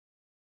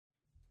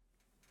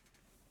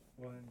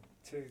One,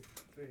 two,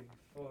 three,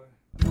 four.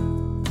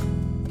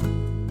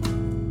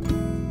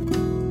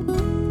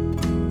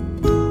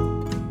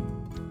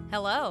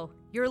 Hello,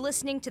 you're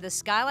listening to the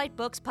Skylight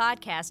Books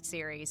podcast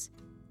series.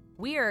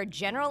 We are a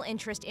general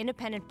interest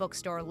independent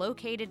bookstore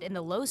located in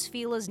the Los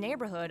Feliz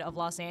neighborhood of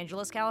Los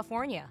Angeles,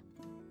 California.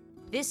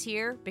 This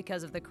year,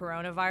 because of the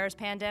coronavirus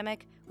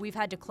pandemic, we've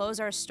had to close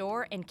our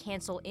store and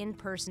cancel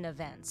in-person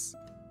events.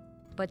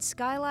 But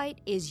Skylight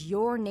is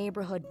your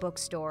neighborhood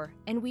bookstore,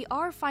 and we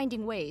are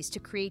finding ways to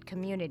create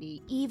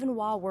community even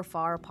while we're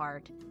far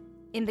apart.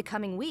 In the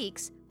coming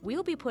weeks,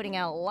 we'll be putting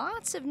out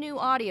lots of new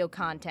audio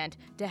content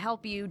to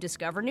help you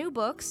discover new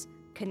books,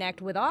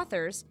 connect with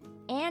authors,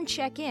 and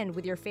check in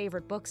with your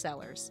favorite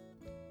booksellers.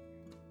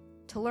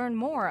 To learn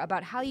more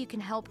about how you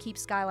can help keep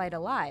Skylight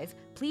alive,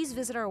 please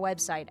visit our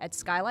website at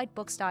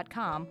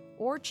skylightbooks.com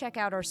or check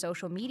out our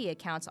social media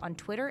accounts on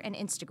Twitter and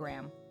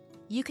Instagram.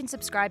 You can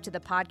subscribe to the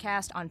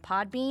podcast on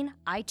Podbean,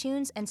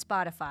 iTunes, and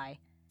Spotify.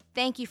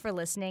 Thank you for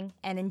listening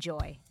and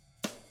enjoy.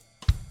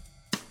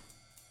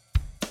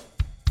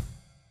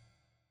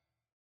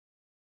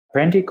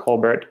 Brandy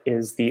Colbert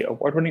is the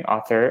award-winning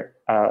author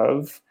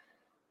of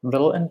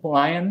Little and the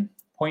Lion,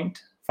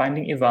 Point,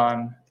 Finding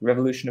Yvonne, The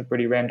Revolution of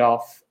Bertie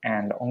Randolph,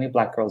 and Only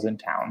Black Girls in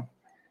Town.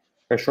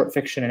 Her short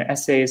fiction and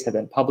essays have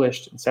been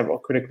published in several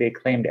critically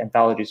acclaimed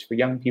anthologies for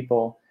young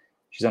people.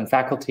 She's on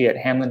faculty at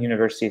Hamline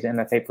University's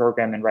MFA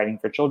program in writing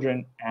for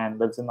children and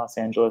lives in Los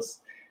Angeles.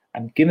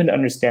 I'm given to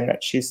understand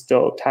that she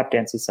still tap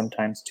dances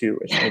sometimes too,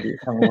 which maybe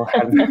someone will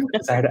have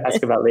desire to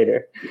ask about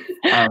later.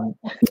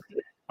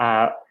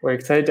 We're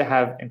excited to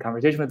have in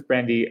conversation with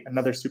Brandy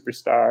another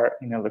superstar,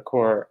 Nina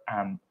LaCour,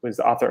 who is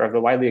the author of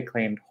the widely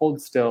acclaimed Hold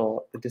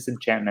Still, The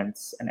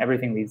Disenchantments, and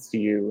Everything Leads to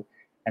You,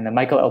 and the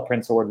Michael L.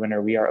 Prince Award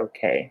winner We Are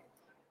Okay.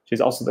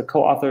 She's also the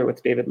co-author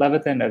with David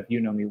Levithan of You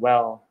Know Me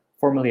Well.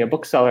 Formerly a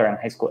bookseller and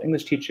high school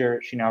English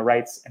teacher, she now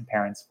writes and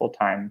parents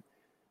full-time.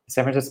 A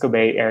San Francisco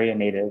Bay Area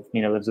native,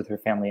 Nina lives with her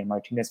family in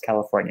Martinez,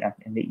 California,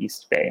 in the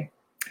East Bay.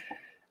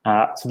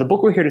 So the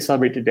book we're here to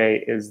celebrate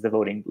today is The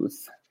Voting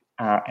Booth.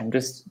 And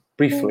just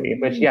briefly,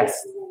 but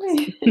yes,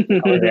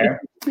 over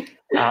there.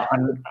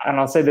 And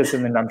I'll say this,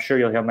 and then I'm sure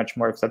you'll hear much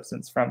more of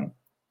substance from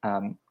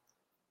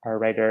our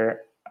writer.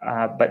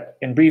 But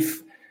in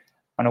brief,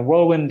 on a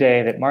whirlwind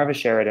day that Marva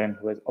Sheridan,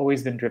 who has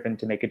always been driven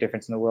to make a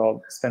difference in the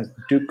world, spends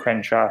with Duke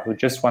Crenshaw, who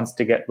just wants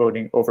to get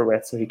voting over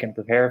with so he can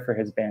prepare for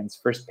his band's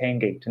first paying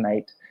gig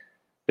tonight.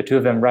 The two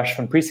of them rush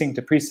from precinct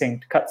to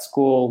precinct, cut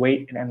school,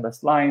 wait in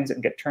endless lines,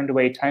 and get turned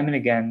away time and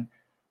again,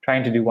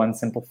 trying to do one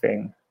simple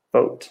thing: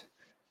 vote.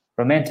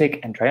 Romantic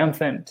and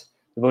triumphant,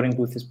 the voting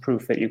booth is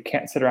proof that you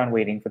can't sit around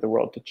waiting for the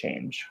world to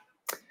change.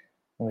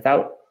 And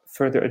without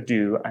further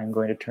ado, I'm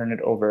going to turn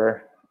it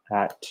over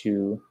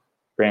to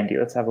Brandy.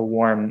 Let's have a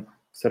warm,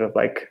 sort of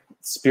like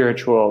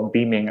spiritual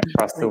beaming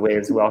across the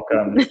waves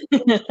welcome.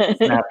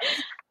 Snap,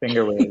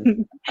 finger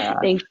wave.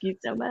 Thank you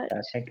so much.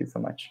 Thank you so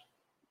much.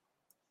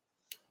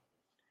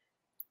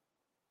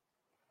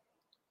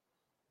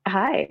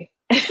 Hi.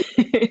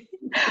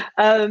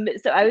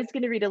 So I was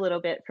going to read a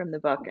little bit from the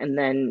book, and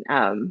then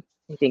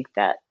I think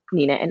that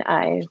Nina and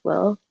I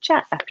will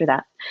chat after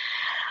that.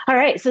 All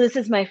right, so this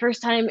is my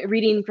first time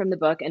reading from the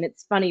book, and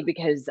it's funny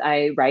because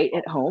I write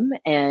at home,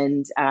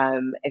 and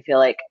I feel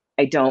like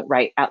I don't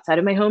write outside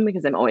of my home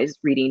because I'm always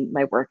reading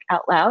my work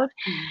out loud,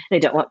 and I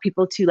don't want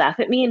people to laugh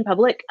at me in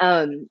public.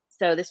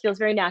 So this feels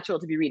very natural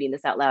to be reading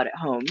this out loud at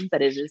home,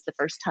 but it is the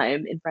first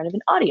time in front of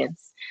an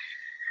audience.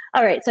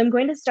 All right, so I'm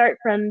going to start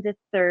from the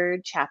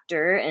third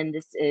chapter, and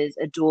this is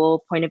a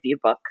dual point of view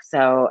book.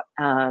 So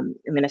I'm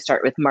going to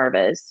start with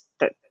Marva's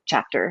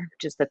chapter,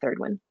 which is the third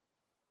one.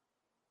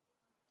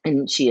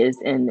 And she is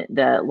in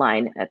the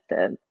line at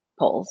the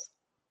polls.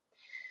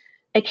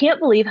 I can't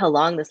believe how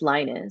long this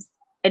line is.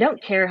 I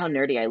don't care how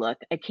nerdy I look.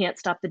 I can't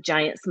stop the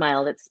giant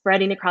smile that's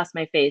spreading across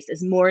my face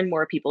as more and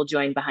more people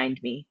join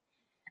behind me.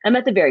 I'm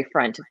at the very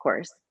front, of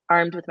course,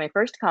 armed with my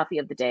first coffee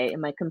of the day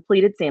and my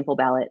completed sample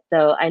ballot,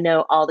 though I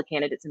know all the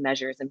candidates and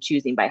measures I'm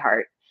choosing by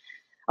heart.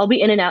 I'll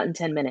be in and out in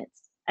 10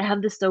 minutes. I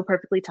have this so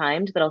perfectly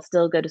timed that I'll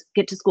still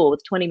get to school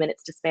with 20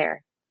 minutes to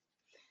spare.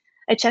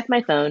 I check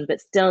my phone, but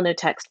still no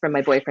text from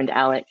my boyfriend,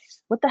 Alec.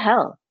 What the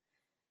hell?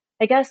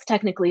 I guess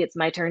technically it's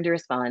my turn to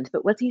respond,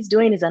 but what he's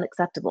doing is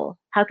unacceptable.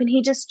 How can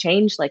he just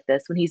change like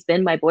this when he's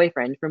been my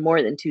boyfriend for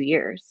more than 2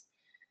 years?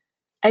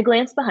 I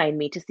glance behind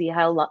me to see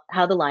how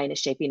the line is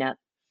shaping up.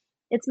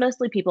 It's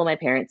mostly people my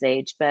parents'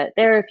 age, but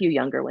there are a few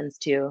younger ones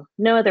too.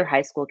 No other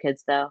high school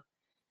kids, though.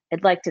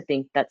 I'd like to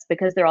think that's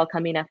because they're all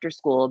coming after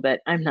school,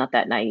 but I'm not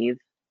that naive.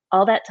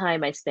 All that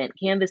time I spent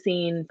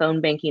canvassing, phone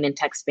banking, and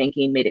text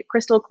banking made it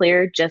crystal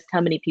clear just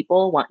how many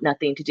people want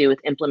nothing to do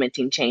with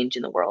implementing change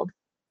in the world.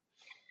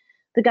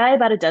 The guy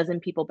about a dozen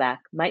people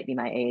back might be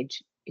my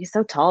age. He's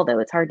so tall, though,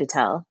 it's hard to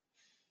tell.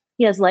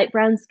 He has light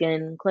brown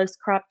skin,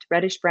 close-cropped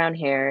reddish-brown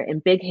hair,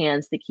 and big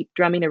hands that keep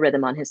drumming a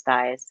rhythm on his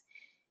thighs.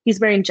 He's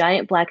wearing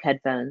giant black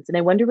headphones, and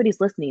I wonder what he's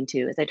listening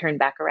to as I turn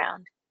back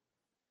around.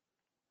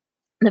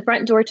 The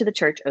front door to the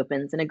church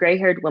opens, and a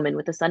gray-haired woman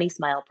with a sunny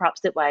smile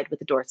props it wide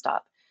with a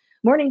doorstop,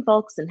 Morning,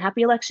 folks, and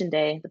happy election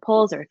day. The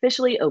polls are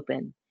officially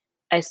open.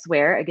 I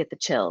swear I get the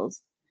chills.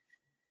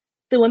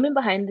 The woman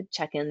behind the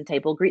check-in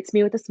table greets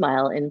me with a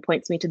smile and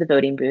points me to the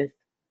voting booth.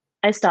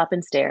 I stop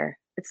and stare.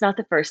 It's not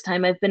the first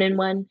time I've been in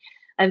one.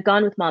 I've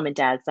gone with mom and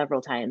dad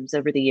several times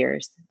over the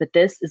years, but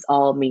this is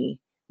all me,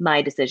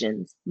 my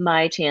decisions,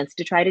 my chance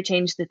to try to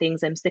change the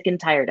things I'm sick and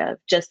tired of,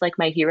 just like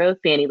my hero,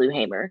 Fannie Lou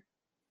Hamer.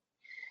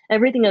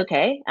 Everything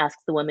okay?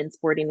 Asks the woman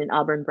sporting an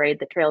auburn braid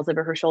that trails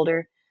over her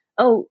shoulder.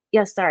 Oh,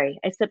 yes, sorry.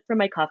 I sip from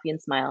my coffee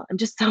and smile. I'm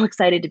just so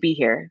excited to be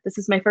here. This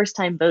is my first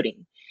time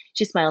voting.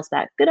 She smiles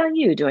back. Good on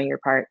you doing your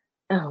part.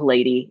 Oh,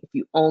 lady, if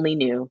you only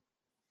knew.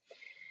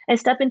 I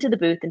step into the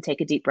booth and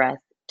take a deep breath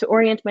to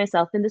orient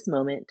myself in this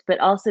moment, but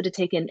also to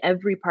take in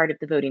every part of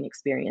the voting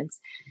experience.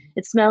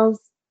 It smells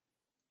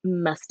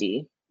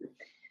musty.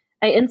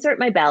 I insert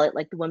my ballot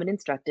like the woman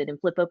instructed and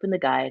flip open the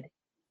guide.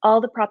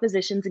 All the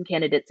propositions and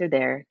candidates are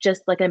there,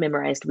 just like I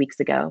memorized weeks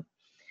ago.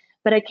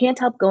 But I can't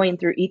help going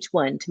through each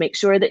one to make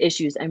sure the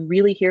issues I'm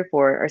really here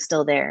for are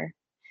still there.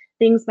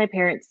 Things my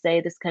parents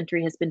say this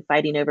country has been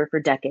fighting over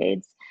for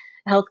decades.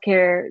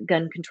 Healthcare,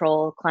 gun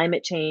control,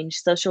 climate change,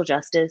 social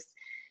justice,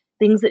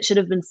 things that should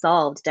have been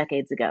solved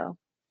decades ago.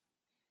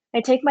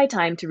 I take my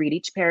time to read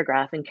each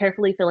paragraph and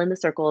carefully fill in the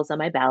circles on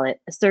my ballot,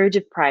 a surge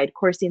of pride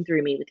coursing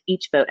through me with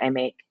each vote I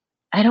make.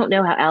 I don't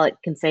know how Alec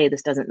can say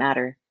this doesn't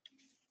matter.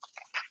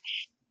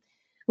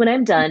 When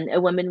I'm done,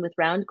 a woman with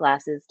round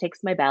glasses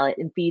takes my ballot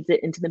and feeds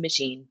it into the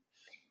machine.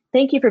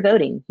 Thank you for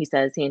voting, he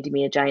says, handing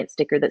me a giant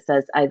sticker that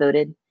says, I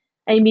voted.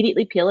 I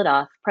immediately peel it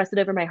off, press it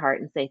over my heart,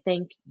 and say,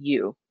 thank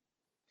you.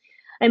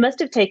 I must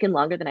have taken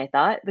longer than I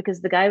thought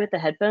because the guy with the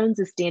headphones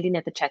is standing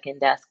at the check-in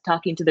desk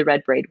talking to the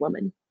red braid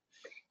woman.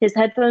 His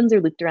headphones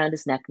are looped around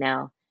his neck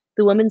now.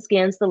 The woman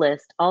scans the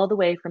list all the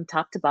way from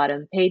top to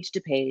bottom, page to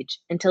page,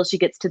 until she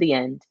gets to the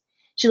end.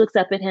 She looks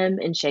up at him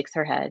and shakes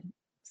her head.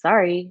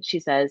 Sorry,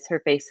 she says, her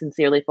face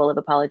sincerely full of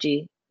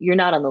apology. You're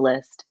not on the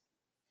list.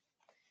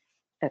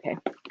 Okay,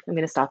 I'm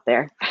going to stop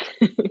there.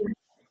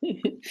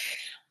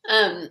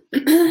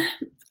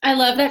 I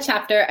love that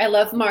chapter. I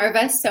love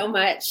Marva so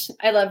much.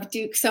 I love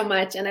Duke so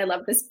much. And I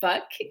love this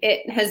book.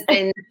 It has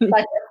been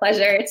such a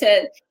pleasure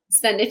to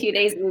spend a few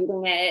days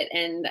reading it.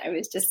 And I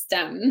was just,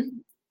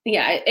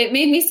 it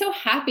made me so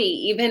happy,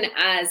 even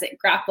as it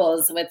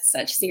grapples with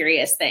such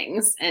serious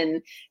things.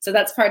 And so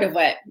that's part of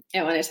what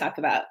I want to talk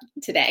about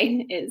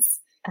today is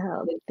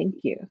thank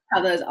you.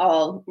 How those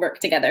all work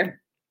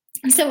together.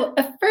 So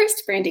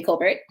first, Brandy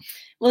Colbert,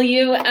 will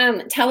you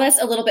tell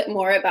us a little bit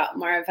more about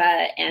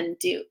Marva and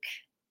Duke?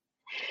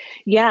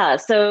 Yeah,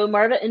 so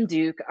Marva and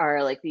Duke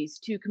are like these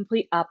two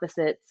complete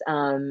opposites.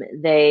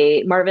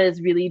 Marva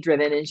is really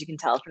driven, as you can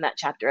tell from that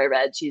chapter I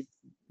read. She's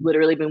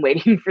literally been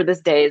waiting for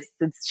this day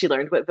since she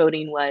learned what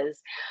voting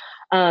was.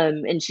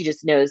 And she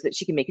just knows that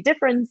she can make a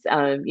difference,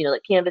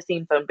 like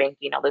canvassing, phone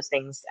banking, all those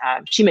things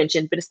she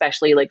mentioned, but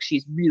especially like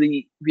she's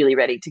really, really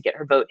ready to get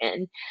her vote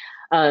in.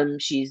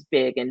 She's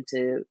big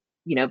into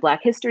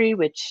Black history,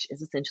 which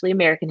is essentially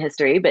American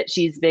history, but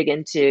she's big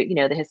into,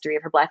 the history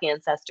of her Black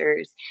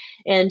ancestors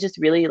and just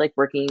really like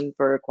working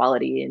for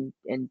equality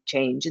and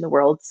change in the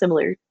world,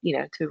 similar,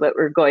 to what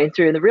we're going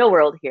through in the real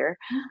world here.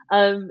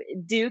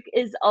 Duke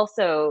is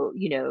also,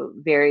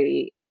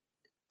 very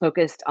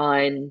focused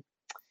on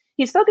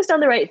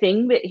the right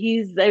thing, but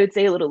he's, I would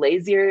say, a little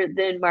lazier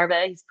than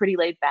Marva. He's pretty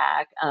laid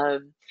back.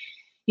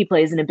 He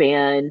plays in a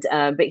band,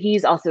 but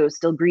he's also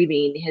still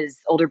grieving. His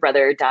older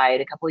brother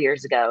died a couple of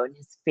years ago and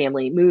his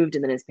family moved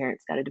and then his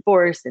parents got a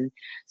divorce. And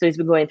so he's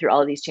been going through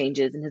all of these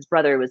changes, and his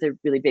brother was a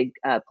really big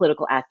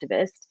political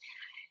activist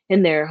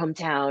in their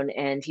hometown,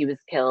 and he was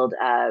killed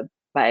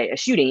by a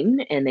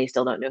shooting, and they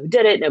still don't know who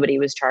did it. Nobody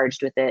was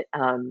charged with it.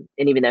 And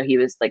even though he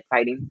was like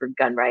fighting for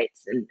gun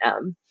rights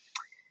and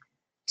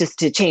just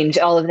to change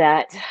all of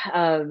that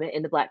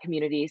in the Black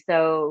community.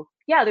 So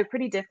yeah, they're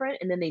pretty different.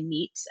 And then they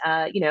meet,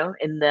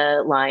 in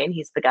the line.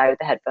 He's the guy with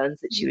the headphones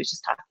that she was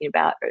just talking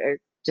about or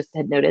just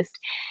had noticed.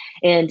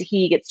 And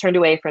he gets turned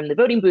away from the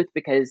voting booth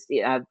because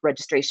of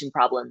registration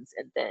problems.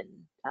 And then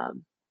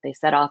they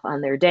set off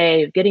on their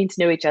day of getting to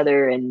know each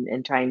other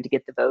and trying to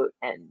get the vote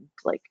and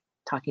like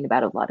talking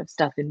about a lot of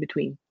stuff in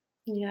between.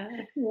 Yeah.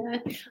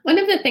 One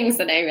of the things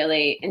that I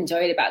really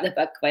enjoyed about the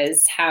book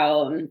was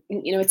how,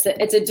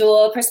 it's a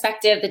dual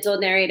perspective. The dual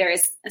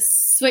narrators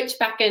switch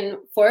back and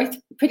forth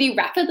pretty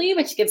rapidly,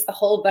 which gives the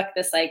whole book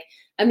this like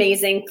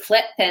amazing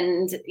clip.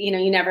 And,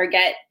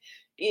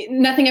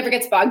 nothing ever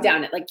gets bogged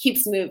down. It like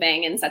keeps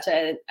moving in such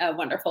a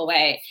wonderful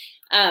way.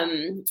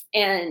 And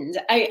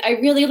I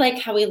really like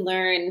how we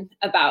learn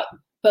about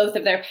both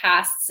of their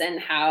pasts and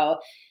how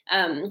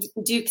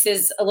Duke's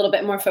is a little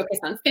bit more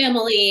focused on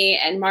family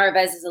and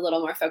Marva's is a little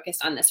more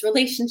focused on this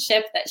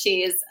relationship that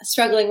she is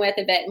struggling with.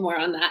 A bit more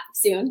on that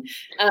soon.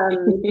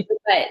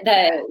 But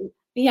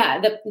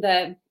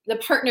the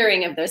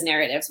partnering of those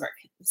narratives work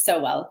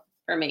so well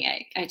for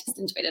me. I just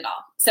enjoyed it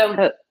all.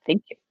 So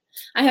thank you.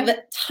 I have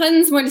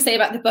tons more to say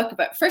about the book,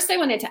 but first I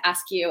wanted to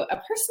ask you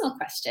a personal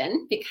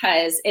question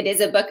because it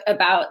is a book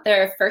about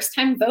their first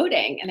time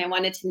voting. And I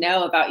wanted to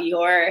know about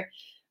your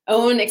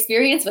own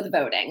experience with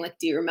voting. Like,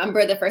 do you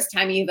remember the first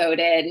time you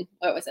voted?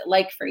 What was it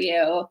like for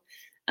you?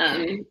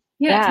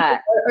 Yeah.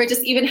 Or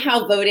just even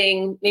how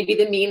voting, maybe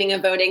the meaning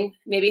of voting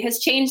maybe has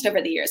changed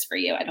over the years for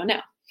you. I don't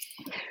know.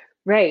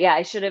 Right. Yeah.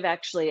 I should have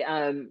actually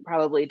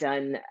probably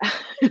done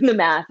the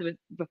math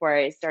before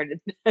I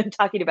started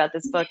talking about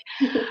this book.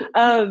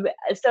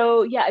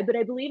 So yeah, but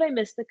I believe I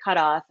missed the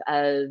cutoff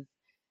of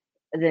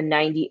the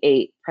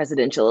 98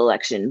 presidential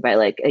election by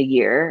like a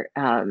year.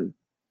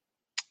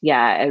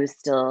 Yeah, I was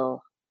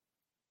still,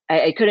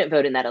 I couldn't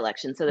vote in that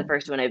election. So the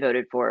first one I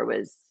voted for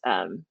was,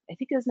 I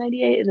think it was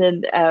 98.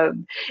 And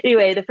then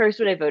anyway, the first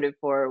one I voted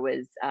for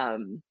was, I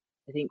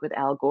think with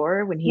Al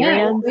Gore when he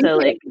ran. So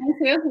like,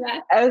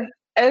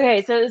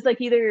 okay, so it was like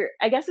either,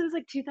 I guess it was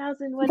like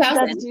 2001,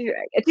 2002,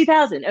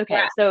 2000. Okay,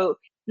 yeah. So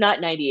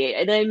not 98.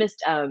 And then I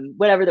missed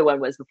whatever the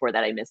one was before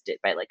that. I missed it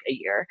by like a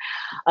year.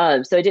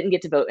 So I didn't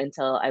get to vote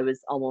until I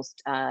was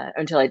almost,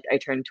 until I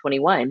turned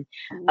 21.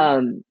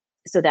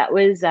 So that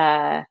was,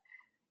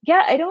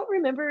 yeah, I don't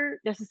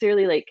remember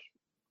necessarily like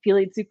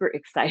feeling super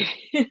excited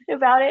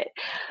about it,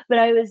 but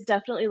I was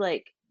definitely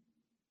like,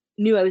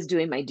 knew I was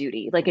doing my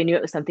duty. Like I knew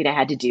it was something I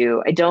had to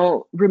do. I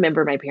don't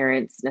remember my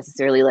parents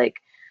necessarily like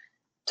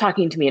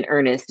talking to me in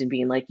earnest and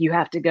being like, you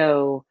have to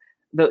go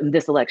vote in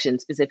this election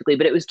specifically,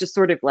 but it was just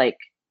sort of like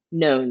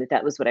known that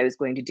that was what I was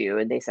going to do.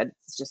 And they said,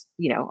 it's just,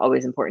 you know,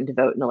 always important to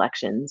vote in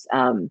elections.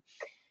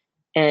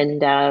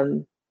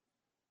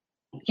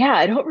 Yeah,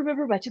 I don't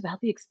remember much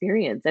about the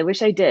experience. I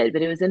wish I did,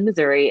 but it was in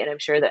Missouri, and I'm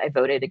sure that I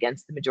voted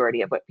against the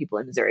majority of what people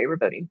in Missouri were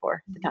voting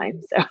for at the time.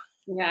 So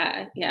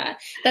yeah,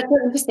 that's so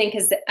interesting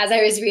because as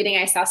I was reading,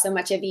 I saw so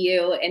much of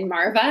you in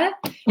Marva.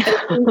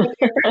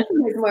 It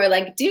was more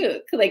like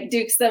Duke. Like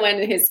Duke's the one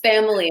in his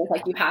family is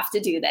like, you have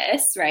to do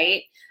this,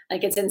 right?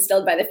 Like it's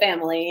instilled by the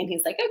family, and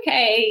he's like,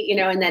 okay, you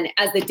know. And then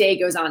as the day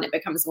goes on, it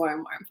becomes more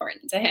and more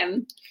important to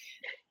him.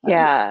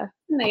 Yeah,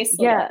 nice.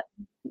 Yeah.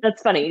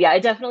 That's funny. Yeah, I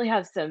definitely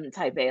have some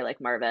type A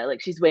like Marva.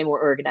 Like she's way more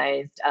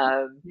organized.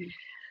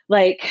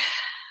 Like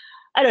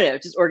I don't know,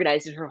 just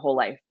organized in her whole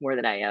life more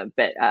than I am.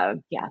 But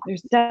yeah,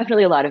 there's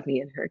definitely a lot of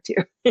me in her too.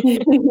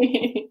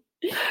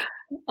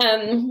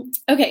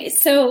 Okay,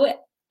 so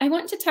I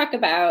want to talk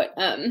about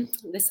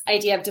this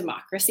idea of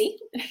democracy.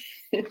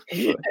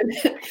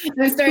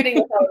 I'm starting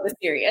with all the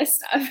serious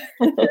stuff.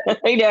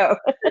 I know.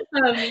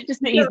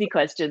 Just the easy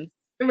questions.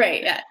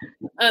 Right. Yeah.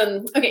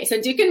 Okay. So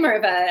Duke and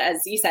Marva,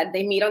 as you said,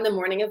 they meet on the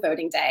morning of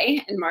voting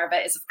day, and Marva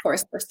is, of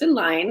course, first in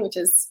line, which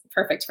is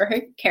perfect for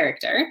her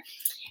character.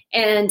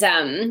 And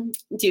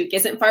Duke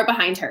isn't far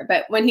behind her,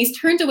 but when he's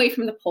turned away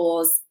from the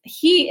polls,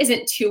 he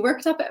isn't too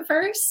worked up at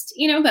first,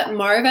 you know. But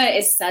Marva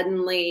is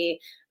suddenly,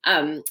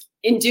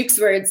 in Duke's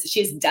words,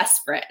 she's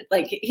desperate.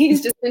 Like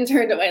he's just been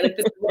turned away. Like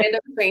this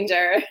random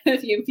stranger, a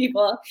few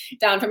people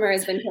down from her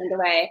has been turned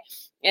away.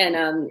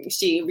 And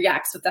she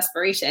reacts with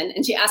desperation,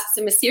 and she asks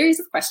him a series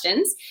of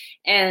questions.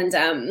 And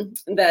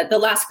the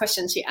last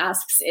question she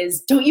asks is,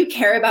 "Don't you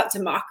care about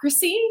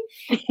democracy?"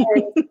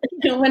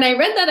 And when I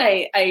read that,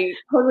 I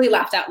totally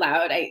laughed out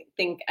loud. I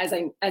think, as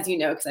you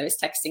know, because I was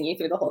texting you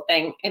through the whole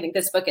thing, I think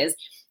this book it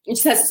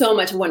just has so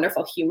much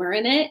wonderful humor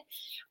in it.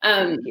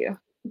 Thank you.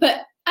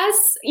 But as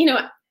you know,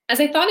 as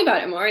I thought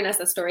about it more and as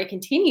the story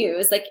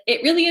continues, like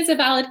it really is a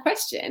valid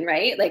question,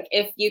 right? Like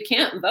if you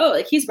can't vote,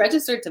 like he's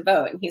registered to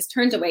vote and he's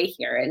turned away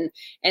here, and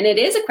it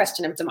is a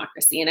question of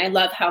democracy. And I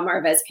love how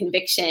Marva's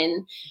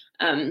conviction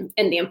and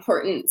the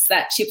importance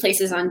that she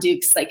places on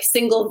Duke's like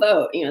single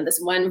vote, you know, this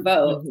one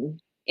vote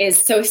is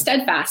so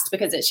steadfast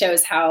because it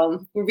shows how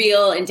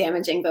real and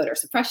damaging voter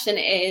suppression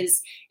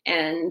is.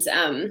 And,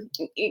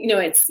 you know,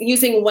 it's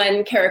using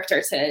one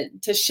character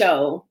to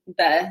show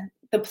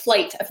the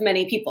plight of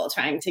many people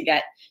trying to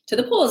get to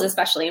the polls,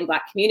 especially in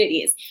Black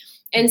communities.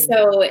 And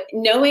so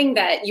knowing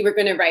that you were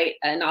going to write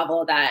a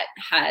novel that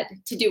had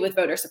to do with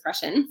voter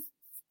suppression,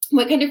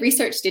 what kind of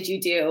research did you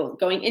do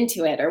going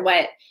into it, or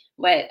what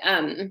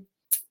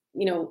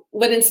you know,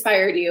 what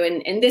inspired you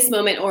in this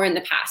moment or in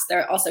the past?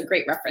 There are also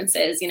great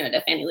references, you know, to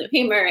Fannie Lou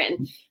Hamer,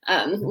 and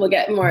we'll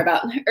get more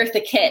about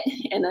Eartha Kitt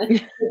in a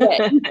bit.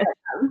 But,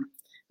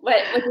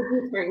 what did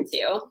you turn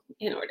to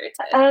in order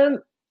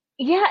to?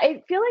 Yeah,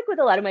 I feel like with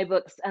a lot of my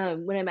books,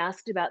 when I'm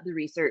asked about the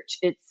research,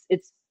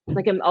 it's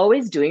like I'm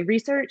always doing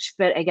research,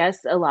 but I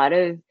guess a lot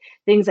of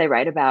things I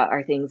write about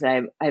are things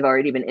I've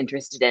already been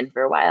interested in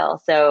for a while.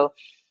 So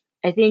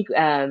I think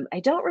I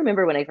don't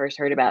remember when I first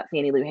heard about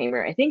Fannie Lou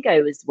Hamer. I think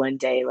I was one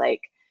day like,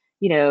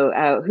 you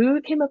know,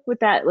 who came up with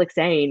that like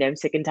saying, "I'm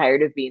sick and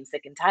tired of being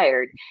sick and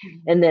tired,"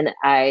 and then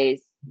I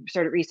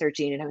started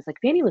researching and I was like,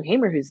 Fannie Lou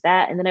Hamer, who's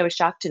that? And then I was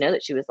shocked to know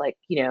that she was like,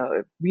 you know,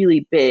 a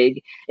really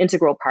big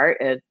integral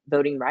part of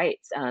voting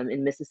rights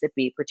in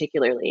Mississippi,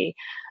 particularly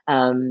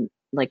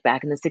like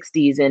back in the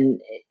 60s. And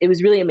it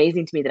was really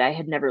amazing to me that I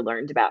had never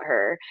learned about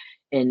her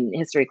in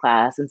history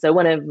class. And so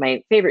one of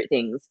my favorite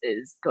things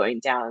is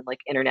going down like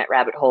internet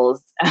rabbit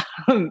holes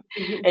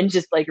and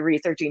just like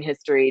researching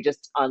history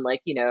just on like,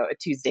 you know, a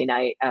Tuesday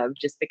night,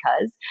 just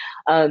because.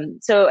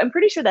 So I'm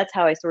pretty sure that's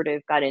how I sort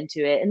of got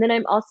into it. And then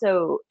I'm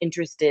also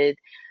interested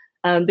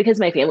because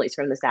my family's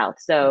from the South.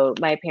 So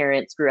my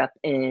parents grew up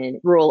in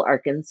rural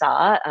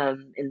Arkansas,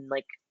 in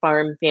like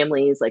farm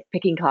families, like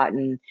picking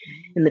cotton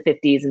in the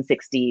 50s and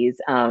 60s.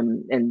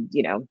 And,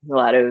 you know, a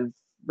lot of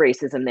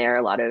racism there,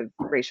 a lot of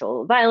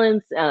racial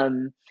violence.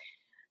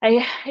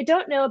 I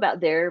don't know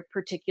about their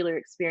particular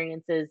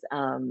experiences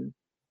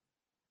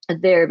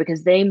there,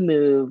 because they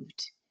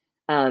moved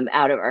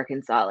out of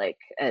Arkansas like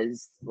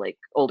as like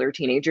older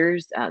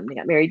teenagers. They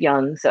got married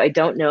young, so I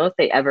don't know if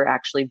they ever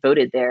actually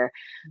voted there.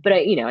 But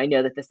I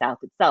know that the South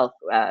itself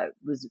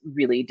was a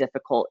really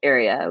difficult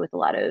area with a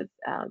lot of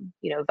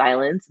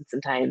violence and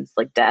sometimes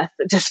like death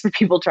just for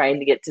people trying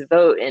to get to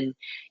vote, and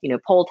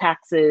poll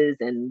taxes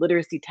and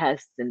literacy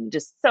tests and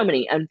just so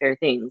many unfair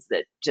things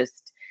that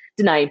just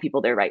denying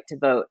people their right to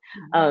vote.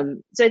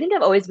 So I think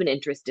I've always been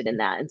interested in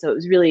that, and so it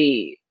was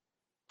really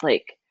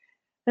like,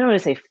 I don't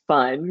want to say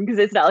fun because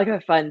it's not like a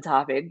fun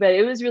topic, but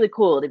it was really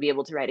cool to be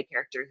able to write a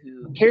character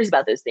who cares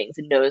about those things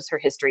and knows her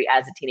history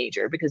as a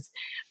teenager, because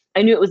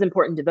I knew it was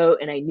important to vote.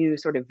 And I knew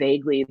sort of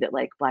vaguely that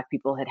like Black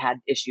people had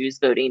issues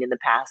voting in the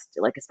past,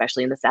 like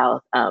especially in the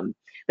South.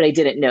 But I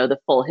didn't know the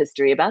full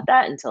history about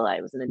that until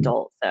I was an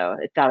adult. So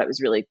I thought it was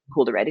really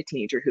cool to write a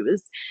teenager who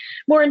was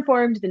more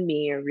informed than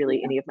me or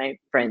really any of my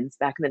friends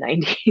back in the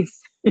 90s.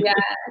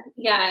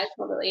 Yeah,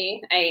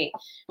 totally.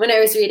 When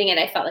I was reading it,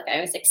 I felt like I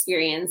was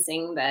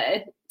experiencing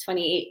the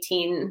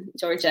 2018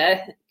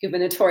 Georgia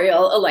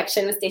gubernatorial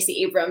election with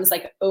Stacey Abrams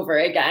like over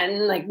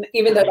again. Like,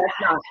 even though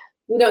that's not,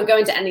 we don't go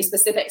into any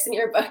specifics in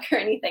your book or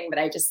anything, but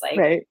I just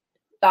like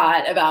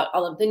thought about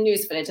all of the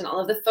news footage and all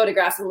of the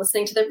photographs and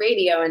listening to the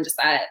radio and just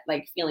that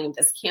like feeling of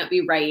this can't be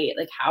right.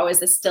 Like, how is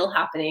this still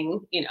happening,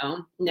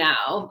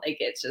 now? Like,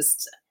 it's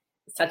just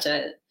such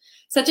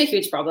a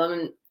huge problem.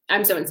 And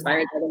I'm so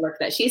inspired by the work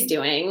that she's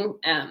doing.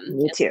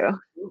 Me too.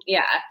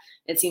 Yeah,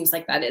 it seems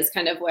like that is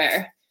kind of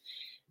where,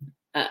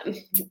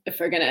 if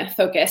we're going to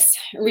focus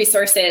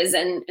resources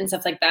and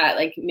stuff like that,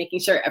 like making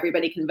sure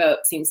everybody can vote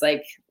seems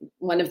like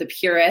one of the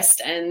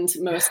purest and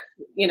most,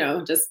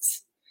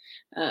 just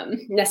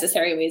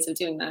necessary ways of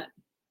doing that.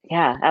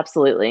 Yeah,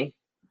 absolutely.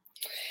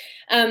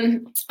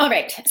 All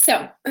right.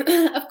 So,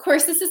 of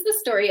course, this is the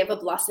story of a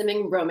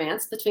blossoming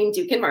romance between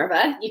Duke and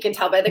Marva. You can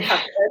tell by the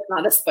cover; it's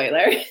not a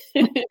spoiler.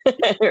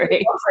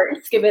 Right.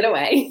 Give it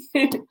away.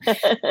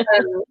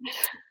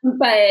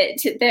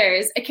 But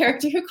there's a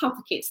character who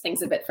complicates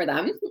things a bit for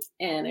them,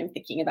 and I'm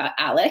thinking about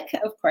Alec,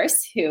 of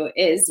course, who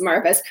is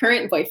Marva's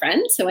current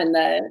boyfriend. So when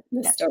the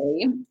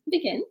story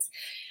begins,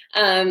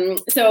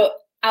 so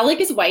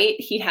Alec is white.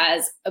 He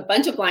has a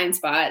bunch of blind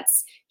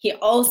spots. He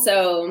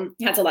also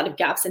has a lot of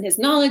gaps in his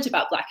knowledge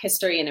about Black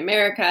history in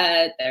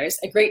America. There's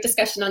a great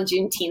discussion on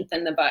Juneteenth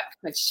in the book,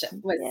 which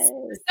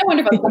was so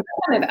wonderful. The first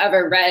time I've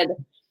ever read,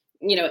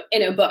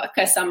 in a book,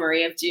 a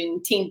summary of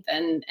Juneteenth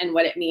and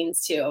what it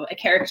means to a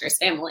character's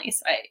family.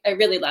 So I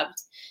really loved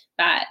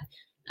that.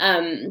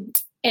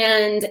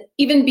 And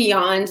even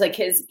beyond like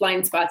his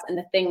blind spots and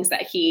the things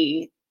that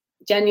he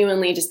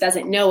genuinely just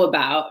doesn't know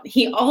about,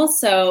 he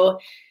also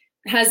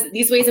has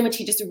these ways in which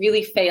he just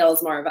really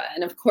fails Marva.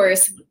 And of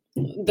course,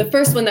 the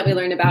first one that we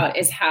learn about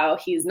is how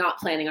he's not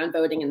planning on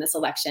voting in this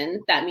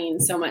election. That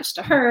means so much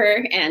to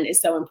her and is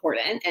so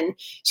important. And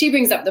she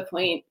brings up the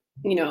point,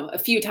 a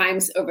few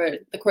times over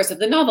the course of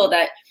the novel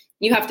that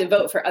you have to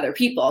vote for other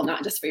people,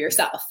 not just for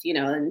yourself,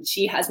 and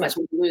she has much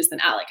more to lose than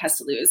Alec has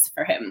to lose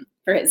for him,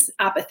 for his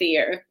apathy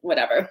or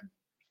whatever.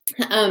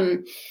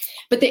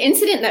 But the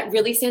incident that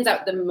really stands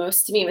out the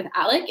most to me with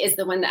Alec is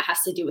the one that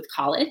has to do with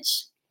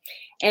college.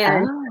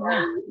 And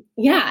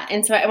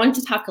and so I wanted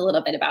to talk a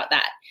little bit about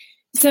that.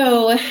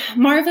 So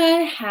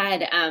Marva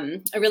had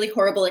a really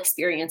horrible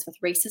experience with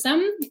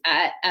racism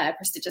at a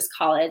prestigious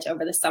college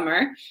over the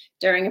summer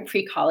during a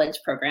pre-college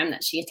program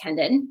that she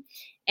attended.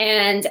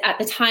 And at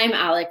the time,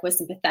 Alec was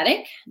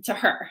sympathetic to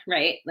her,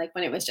 right? Like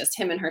when it was just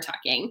him and her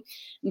talking.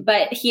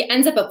 But he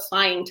ends up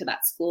applying to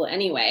that school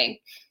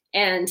anyway.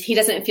 And he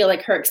doesn't feel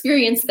like her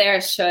experience there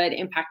should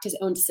impact his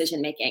own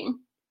decision-making.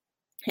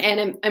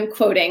 And I'm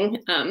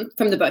quoting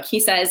from the book.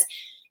 He says,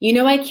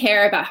 I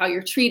care about how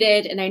you're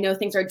treated, and I know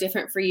things are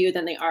different for you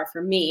than they are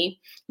for me,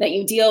 that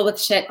you deal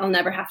with shit I'll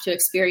never have to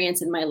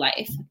experience in my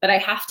life. But I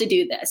have to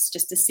do this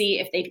just to see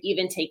if they'd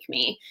even take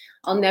me.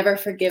 I'll never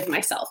forgive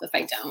myself if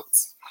I don't.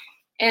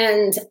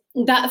 And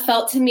that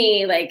felt to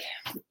me like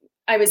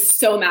I was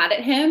so mad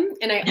at him.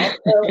 And I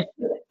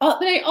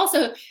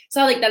also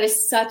saw like that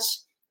is such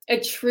a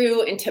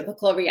true and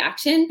typical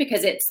reaction,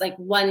 because it's like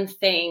one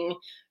thing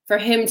for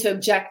him to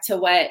object to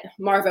what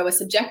Marva was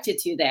subjected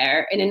to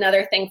there, and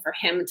another thing for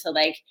him to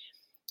like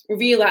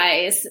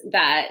realize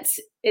that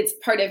it's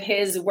part of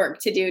his work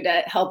to do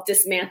to help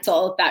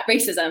dismantle that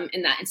racism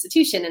in that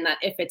institution, and that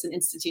if it's an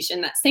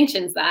institution that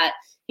sanctions that,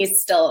 he's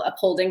still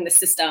upholding the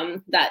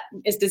system that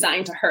is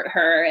designed to hurt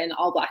her and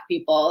all Black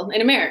people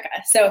in America.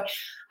 So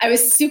I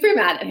was super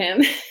mad at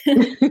him.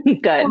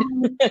 Good.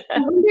 I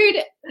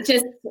wondered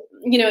just,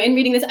 in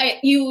reading this,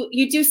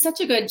 you do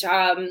such a good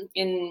job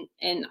in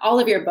all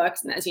of your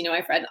books. And as you know,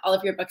 I've read all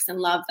of your books and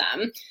love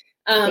them,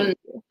 of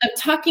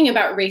talking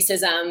about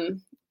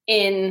racism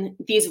in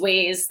these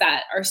ways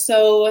that are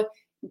so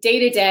day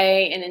to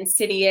day and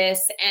insidious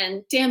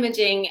and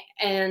damaging,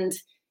 and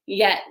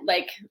yet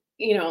like,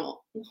 you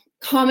know,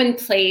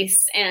 commonplace,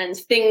 and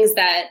things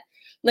that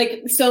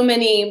like so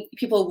many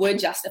people would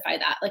justify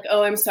that, like,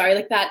 oh, I'm sorry,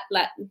 like that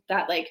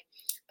like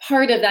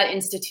part of that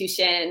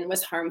institution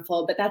was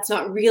harmful, but that's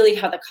not really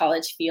how the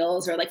college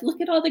feels, or like,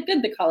 look at all the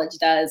good the college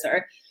does,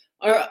 or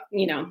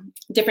you know,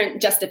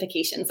 different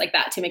justifications like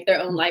that to make their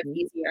own life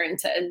easier and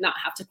to not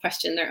have to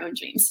question their own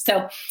dreams.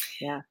 So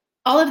yeah,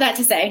 all of that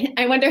to say,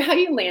 I wonder how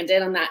you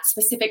landed on that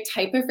specific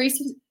type of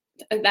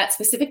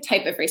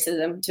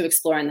racism to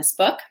explore in this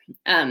book,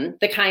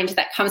 the kind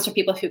that comes from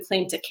people who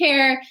claim to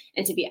care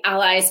and to be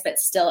allies, but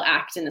still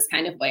act in this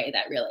kind of way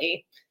that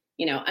really,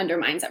 you know,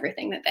 undermines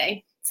everything that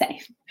they say.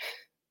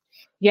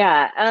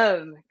 Yeah.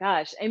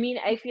 Gosh, I mean,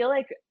 I feel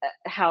like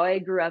how I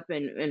grew up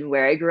and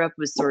where I grew up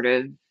was sort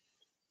of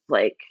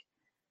like,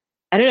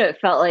 I don't know, it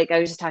felt like I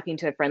was just talking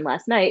to a friend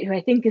last night who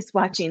I think is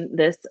watching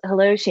this.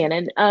 Hello,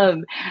 Shannon.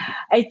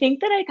 I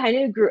think that I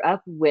kind of grew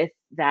up with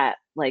that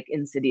like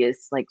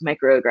insidious, like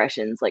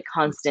microaggressions, like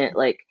constant,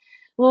 like,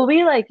 well,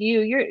 we like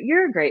you,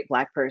 you're a great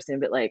Black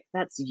person, but like,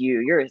 that's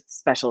you're a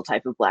special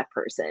type of Black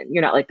person.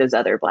 You're not like those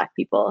other Black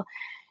people.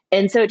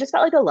 And so it just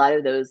felt like a lot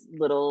of those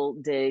little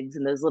digs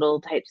and those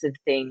little types of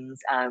things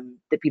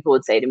that people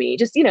would say to me,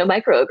 just, you know,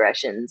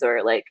 microaggressions,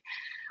 or like,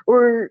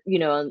 or, you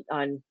know,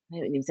 on I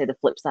don't even say the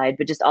flip side,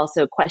 but just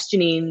also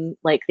questioning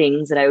like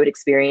things that I would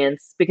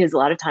experience, because a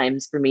lot of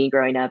times for me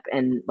growing up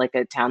in like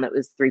a town that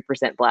was 3%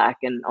 Black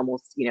and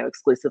almost, you know,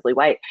 exclusively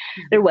white,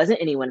 there wasn't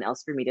anyone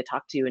else for me to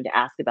talk to and to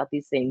ask about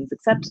these things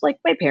except like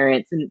my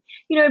parents. And,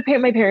 you know,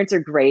 my parents are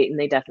great, and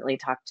they definitely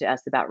talked to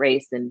us about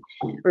race and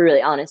were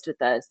really honest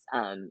with us,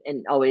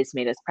 and always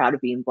made us proud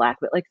of being Black.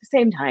 But like at the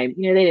same time,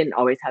 you know, they didn't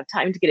always have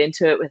time to get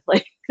into it with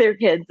like their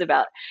kids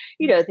about,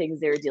 you know, things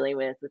they were dealing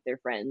with their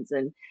friends.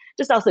 And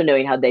just also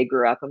knowing how they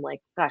grew up, I'm like,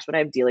 gosh, what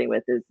I'm dealing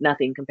with is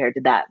nothing compared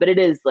to that. But it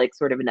is like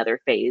sort of another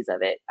phase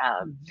of it.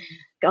 And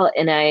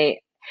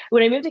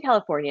when I moved to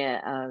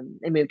California,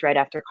 I moved right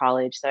after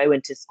college. So I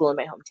went to school in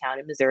my hometown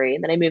in Missouri,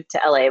 and then I moved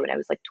to LA when I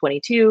was like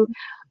 22.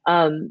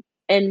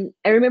 And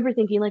I remember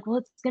thinking like, well,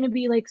 it's going to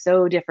be like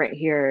so different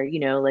here, you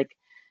know, like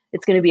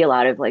it's going to be a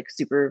lot of like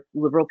super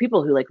liberal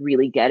people who like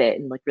really get it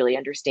and like really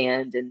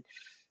understand. And,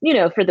 you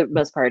know, for the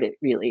most part, it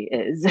really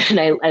is. And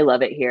I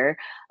love it here.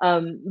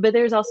 But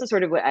there's also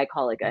sort of what I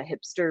call like a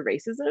hipster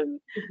racism,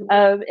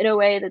 in a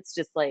way that's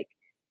just like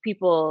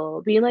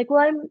people being like,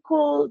 well, I'm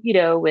cool, you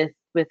know, with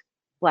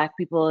Black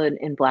people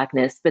and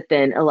Blackness. But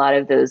then a lot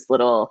of those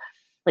little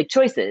like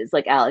choices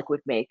like Alec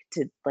would make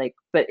to like,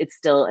 but it's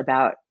still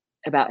about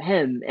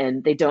him.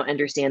 And they don't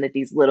understand that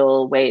these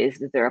little ways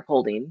that they're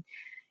upholding,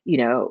 you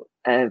know,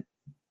 I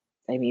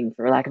mean,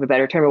 for lack of a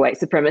better term, a white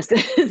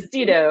supremacist,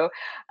 you know,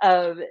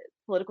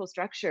 political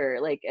structure,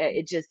 like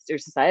it just, or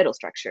societal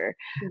structure,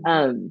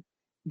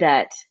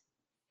 that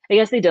I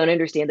guess they don't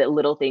understand that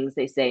little things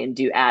they say and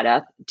do add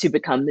up to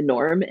become the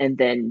norm, and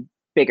then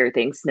bigger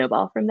things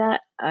snowball from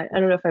that. I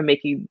don't know if I'm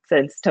making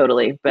sense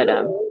totally, but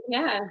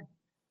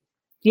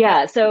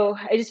yeah. So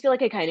I just feel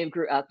like I kind of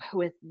grew up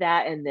with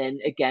that, and then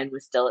again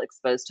was still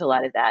exposed to a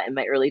lot of that in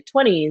my early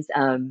 20s.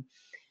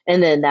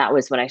 And then that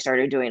was when I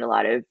started doing a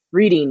lot of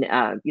reading,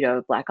 you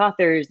know, Black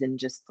authors and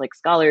just like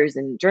scholars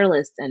and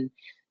journalists, and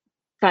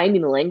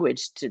finding the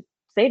language to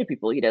say to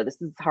people, you know,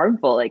 this is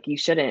harmful. Like you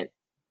shouldn't,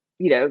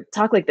 you know,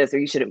 talk like this, or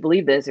you shouldn't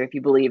believe this, or if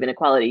you believe in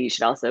equality, you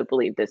should also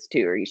believe this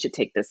too, or you should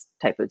take this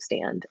type of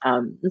stand.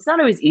 It's not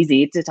always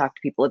easy to talk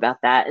to people about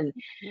that. And,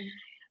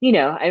 you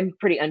know, I'm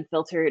pretty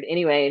unfiltered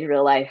anyway in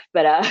real life,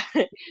 but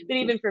but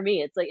even for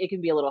me, it's like, it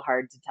can be a little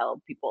hard to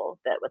tell people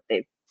that what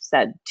they've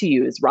said to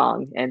you is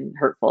wrong and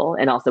hurtful,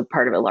 and also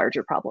part of a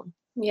larger problem.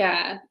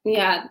 Yeah.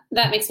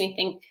 That makes me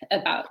think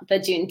about the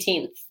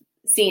Juneteenth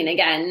scene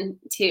again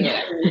too.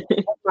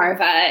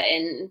 Marva,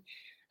 and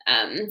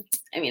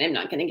I mean, I'm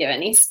not going to give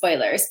any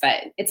spoilers,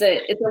 but it's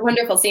a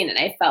wonderful scene, and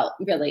I felt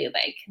really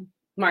like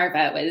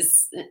Marva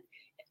was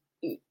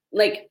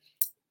like,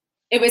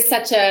 it was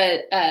such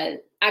a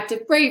act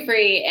of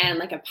bravery and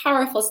like a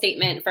powerful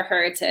statement for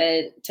her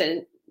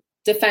to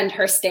defend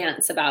her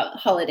stance about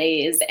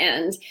holidays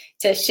and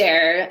to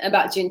share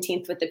about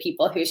Juneteenth with the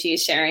people who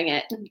she's sharing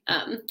it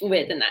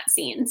with in that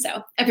scene.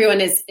 So everyone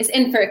is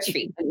in for a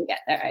treat when you get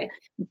there.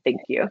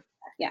 Thank you.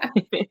 Yeah.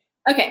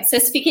 Okay, so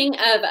speaking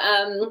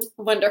of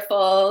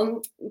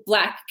wonderful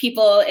Black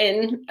people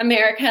in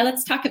America,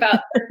 let's talk about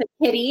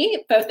Eartha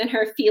Kitt, both in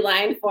her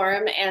feline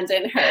form and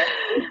in her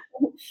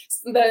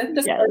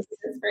the source of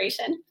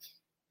inspiration.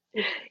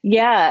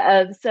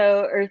 Yeah.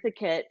 So Eartha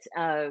Kitt.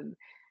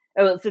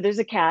 So there's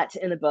a cat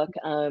in the book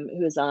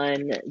who is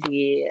on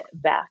the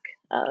back.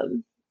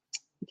 You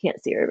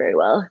can't see her very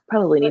well.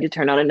 Probably need to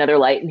turn on another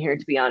light in here,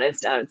 to be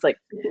honest. It's like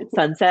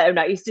sunset. I'm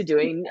not used to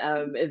doing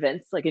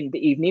events like in the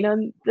evening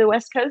on the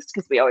West Coast,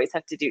 because we always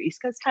have to do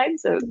East Coast time.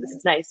 So this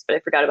is nice, but I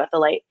forgot about the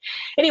light.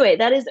 Anyway,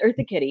 that is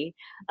Eartha Kitt.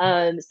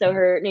 So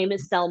her name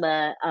is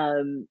Selma.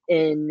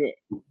 In,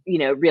 you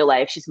know, real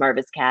life, she's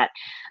Marva's cat.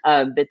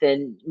 But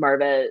then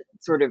Marva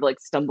sort of like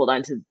stumbled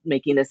onto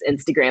making this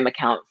Instagram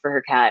account for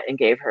her cat and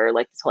gave her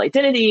like this whole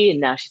identity. And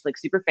now she's like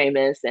super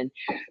famous, and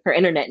her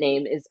internet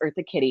name is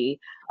Eartha Kitty.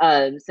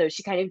 So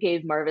she kind of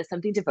gave Marva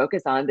something to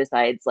focus on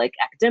besides like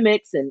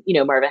academics. And, you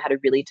know, Marva had a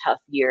really tough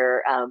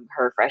year,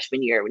 her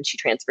freshman year, when she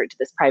transferred to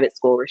this private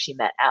school where she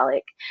met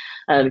Alec.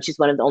 She's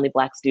one of the only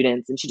Black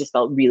students, and she just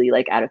felt really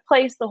like out of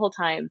place the whole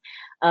time.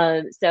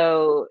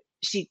 So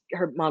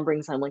her mom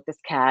brings home like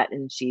this cat,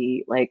 and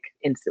she like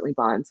instantly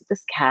bonds with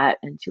this cat,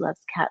 and she loves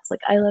cats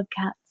like I love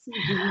cats.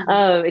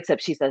 Mm-hmm.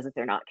 Except she says that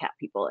they're not cat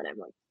people, and I'm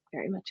like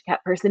very much a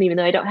cat person, even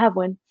though I don't have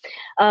one.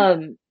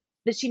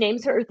 But she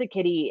names her Eartha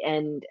Kitty,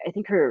 and I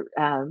think her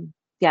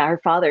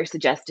father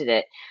suggested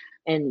it.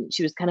 And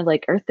she was kind of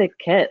like, Eartha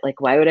Kitt,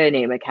 like, why would I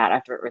name a cat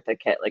after Eartha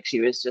Kitt? Like, she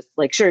was just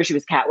like, sure, she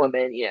was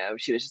Catwoman, you know,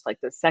 she was just like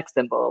this sex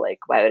symbol. Like,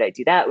 why would I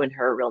do that when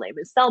her real name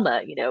is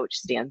Selma, you know, which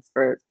stands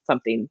for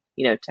something,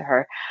 you know, to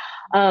her.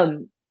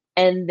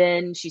 And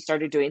then she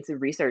started doing some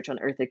research on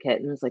Eartha Kitt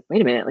and was like,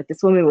 wait a minute, like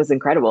this woman was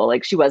incredible.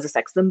 Like she was a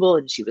sex symbol,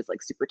 and she was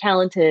like super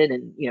talented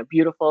and, you know,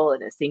 beautiful,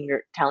 and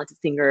talented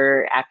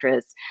singer,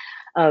 actress.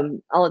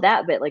 All of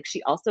that, but like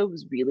she also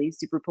was really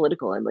super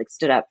political and like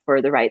stood up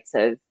for the rights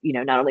of, you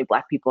know, not only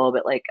Black people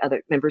but like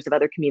other members of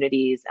other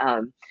communities.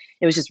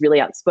 It was just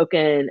really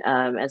outspoken.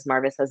 As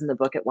Marva says in the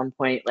book at one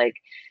point, like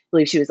I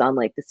believe she was on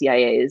like the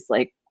CIA's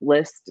like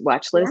watch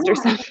list or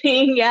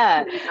something.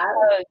 Yeah.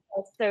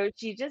 So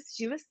she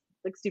was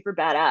like super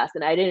badass,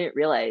 and I didn't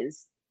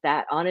realize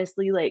that,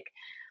 honestly. Like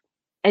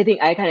I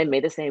think I kind of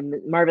made the same.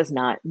 Marva's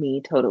not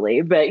me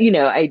totally, but you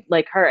know, I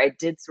like her. I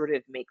did sort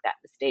of make that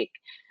mistake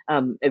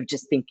of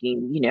just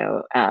thinking, you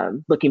know,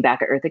 looking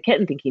back at Eartha Kitt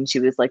and thinking she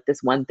was like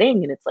this one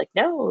thing, and it's like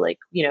no, like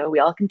you know, we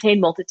all contain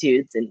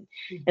multitudes,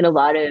 and a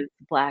lot of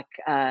Black.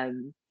 I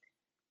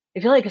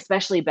feel like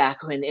especially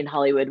back when in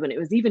Hollywood, when it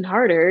was even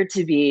harder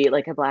to be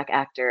like a Black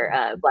actor,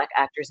 Black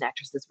actors and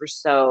actresses were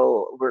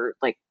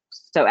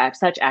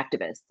such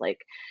activists, like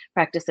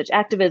practice such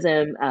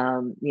activism,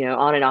 you know,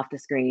 on and off the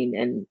screen.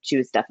 And she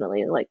was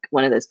definitely like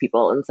one of those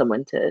people and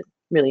someone to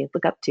really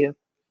look up to.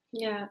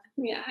 Yeah.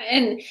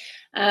 And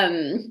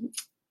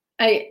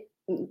I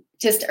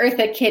just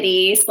Eartha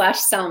Kitty /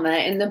 Selma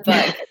in the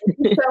book.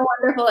 It's so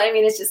wonderful. I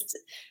mean, it's just,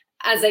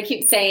 as I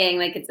keep saying,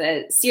 like it's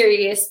a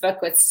serious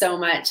book with so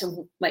much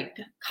like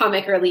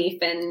comic relief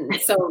and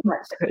so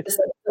much just,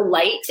 like,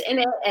 delight in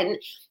it, and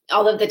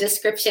all of the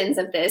descriptions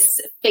of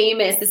this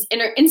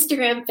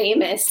Instagram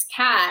famous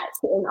cat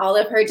and all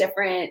of her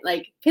different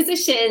like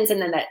positions,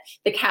 and then that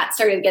the cat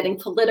started getting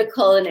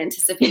political in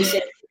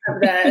anticipation of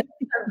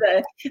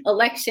the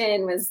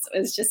election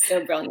was just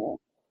so brilliant.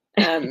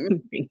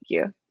 Thank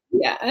you.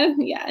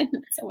 Yeah,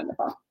 so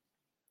wonderful.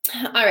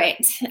 All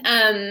right.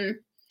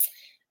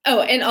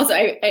 Oh, and also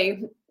I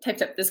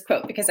typed up this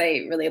quote because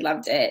I really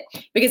loved it,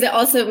 because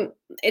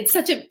it's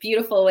such a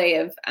beautiful way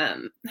of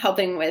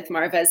helping with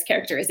Marva's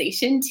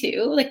characterization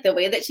too, like the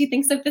way that she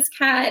thinks of this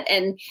cat.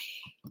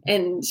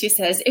 And she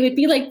says, it would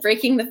be like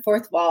breaking the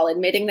fourth wall,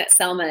 admitting that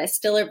Selma is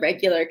still a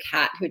regular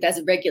cat who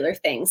does regular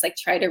things like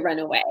try to run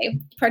away.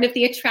 Part of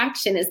the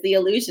attraction is the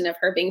illusion of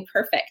her being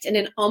perfect and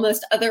an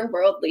almost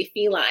otherworldly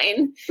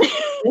feline.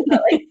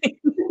 Like,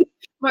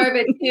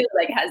 Marva too,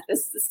 like has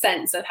this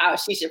sense of how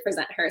she should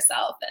present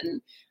herself, and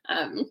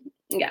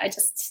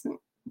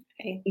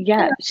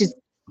she's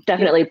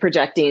definitely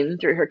projecting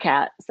through her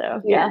cat. So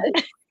yeah.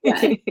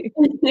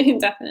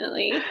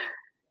 Definitely.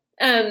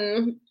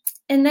 And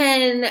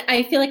then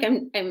I feel like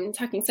I'm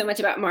talking so much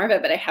about Marva,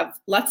 but I have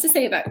lots to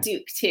say about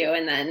Duke too.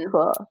 And then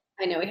cool.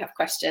 I know we have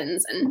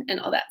questions and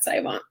all that, so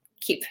I won't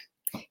keep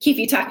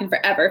you talking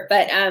forever.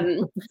 But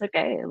it's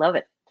okay. I love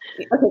it.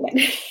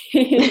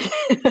 Okay.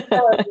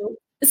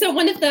 So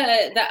one of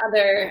the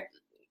other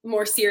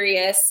more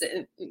serious,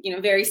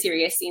 very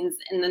serious scenes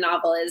in the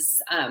novel is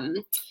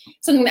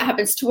something that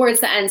happens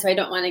towards the end. So I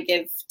don't want to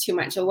give too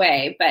much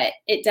away, but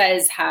it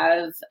does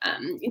have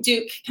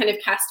Duke kind of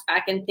cast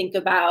back and think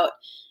about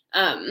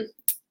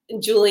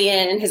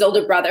Julian, his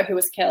older brother who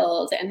was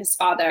killed, and his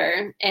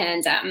father.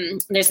 And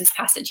there's this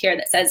passage here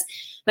that says,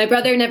 my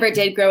brother never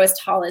did grow as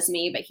tall as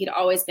me, but he'd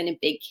always been a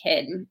big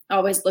kid,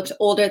 always looked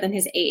older than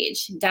his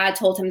age. Dad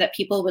told him that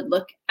people would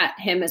look at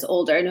him as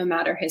older no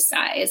matter his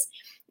size,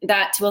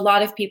 that to a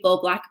lot of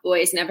people, Black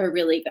boys never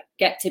really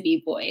get to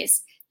be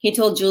boys. He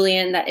told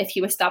Julian that if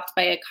he was stopped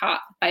by a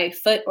cop, by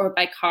foot or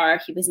by car,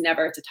 he was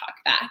never to talk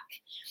back.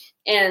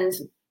 And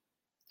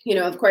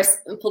of course,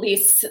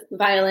 police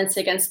violence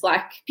against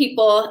Black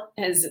people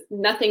is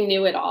nothing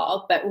new at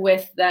all, but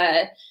with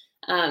the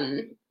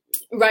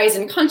rise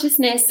in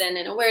consciousness and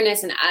in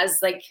awareness, and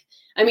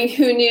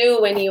who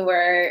knew when you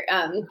were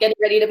getting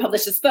ready to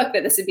publish this book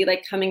that this would be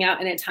like coming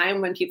out in a time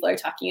when people are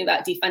talking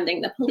about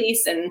defunding the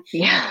police and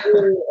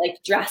like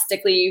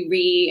drastically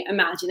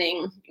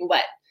reimagining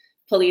what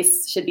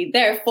police should be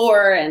there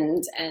for,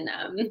 and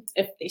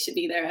if they should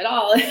be there at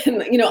all,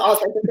 and all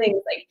sorts of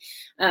things.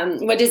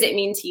 Like, what does it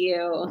mean to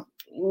you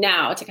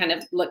now to kind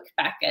of look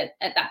back at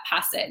that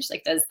passage?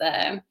 Like, does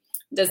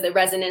the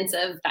resonance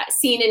of that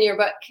scene in your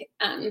book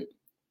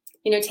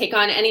take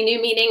on any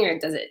new meaning, or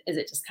is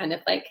it just kind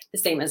of like the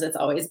same as it's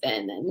always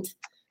been? And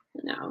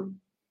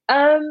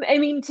I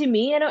mean, to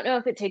me, I don't know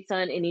if it takes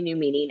on any new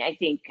meaning. I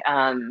think,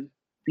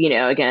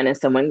 again, as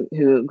someone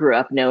who grew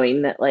up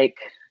knowing that like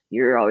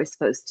you're always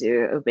supposed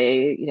to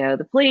obey,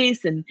 the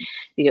police, and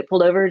you get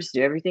pulled over, just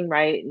do everything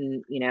right.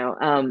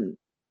 And,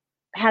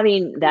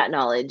 having that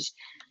knowledge,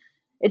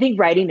 I think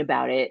writing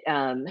about it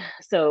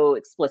so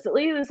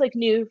explicitly, it was like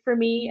new for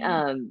me.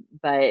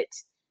 But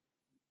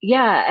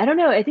yeah, I don't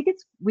know. I think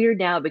it's weird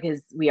now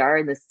because we are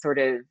in this sort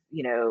of,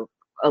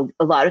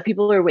 a lot of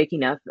people are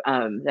waking up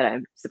that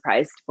I'm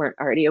surprised weren't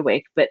already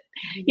awake, but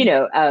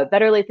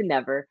better late than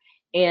never.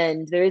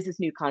 And there is this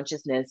new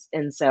consciousness.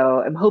 And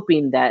so I'm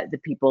hoping that the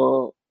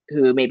people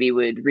who maybe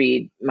would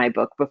read my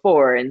book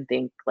before and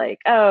think like,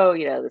 oh,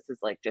 this is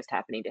like just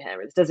happening to him,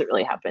 or this doesn't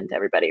really happen to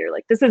everybody, or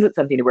like, this isn't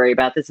something to worry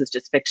about, this is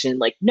just fiction.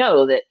 Like,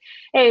 know that,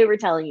 hey, we're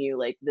telling you,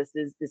 like, this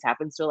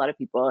happens to a lot of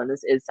people. And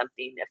this is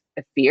something,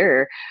 a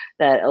fear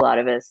that a lot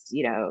of us,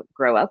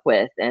 grow up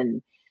with.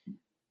 And,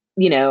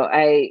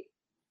 I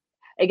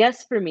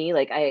guess for me,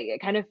 like, I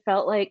kind of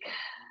felt like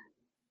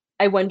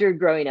I wondered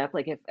growing up,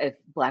 like if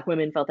Black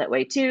women felt that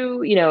way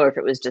too, or if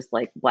it was just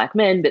like Black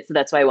men. But so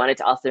that's why I wanted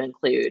to also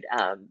include,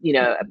 a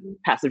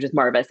passage with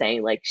Marva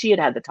saying like she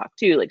had the talk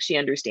too, like she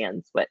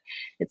understands what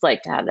it's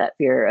like to have that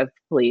fear of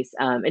police.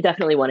 I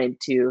definitely wanted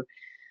to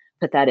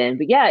put that in.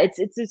 But yeah,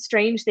 it's a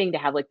strange thing to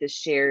have like this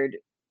shared,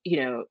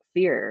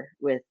 fear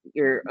with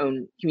your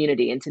own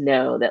community, and to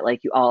know that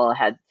like you all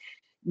had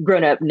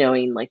grown up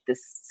knowing like this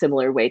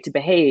similar way to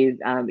behave,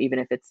 even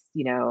if it's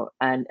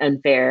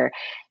unfair.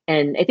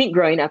 And I think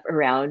growing up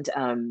around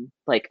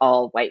like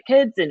all white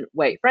kids and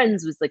white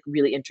friends was like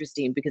really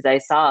interesting, because I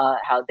saw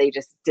how they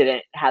just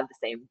didn't have the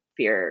same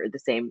fear or the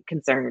same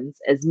concerns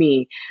as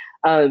me.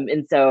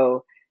 And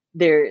so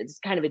there's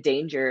kind of a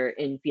danger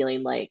in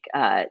feeling like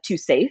too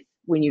safe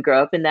when you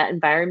grow up in that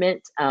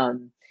environment,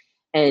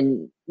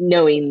 and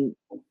knowing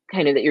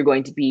kind of that you're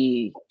going to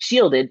be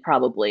shielded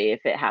probably if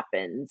it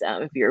happens,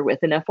 if you're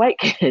with enough white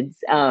kids.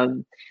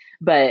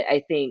 But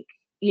I think,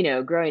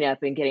 growing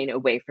up and getting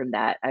away from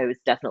that, I was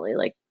definitely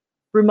like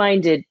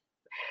reminded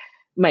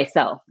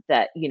myself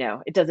that,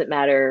 it doesn't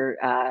matter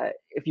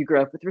if you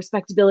grew up with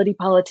respectability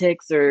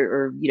politics,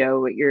 or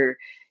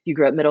you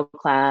grew up middle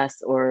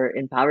class or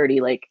in poverty.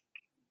 Like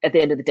at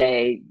the end of the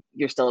day,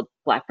 you're still a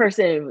Black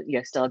person,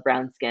 you still have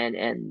brown skin,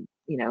 and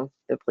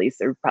the police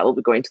are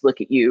probably going to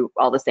look at you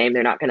all the same.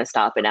 They're not going to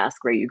stop and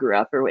ask where you grew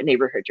up or what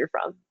neighborhood you're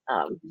from.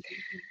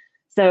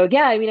 So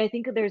yeah, I mean, I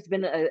think there's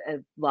been a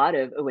lot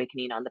of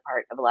awakening on the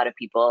part of a lot of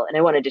people, and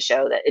I wanted to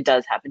show that it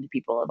does happen to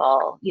people of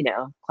all,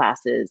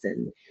 classes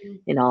and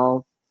in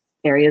all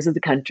areas of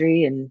the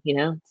country, and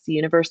it's a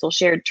universal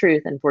shared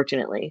truth,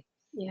 unfortunately.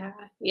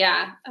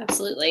 Yeah,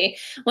 absolutely.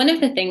 One of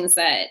the things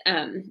that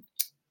I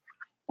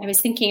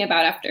was thinking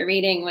about after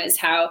reading was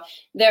how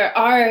there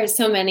are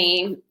so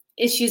many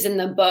issues in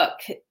the book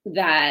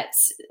that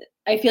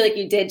I feel like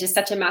you did just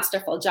such a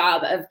masterful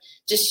job of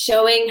just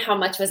showing how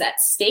much was at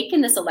stake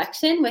in this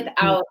election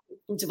without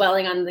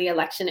dwelling on the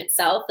election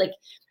itself. Like,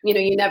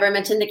 you never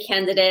mentioned the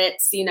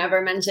candidates, you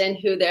never mentioned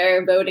who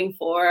they're voting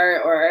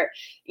for, or,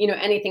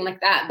 anything like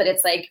that. But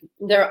it's like,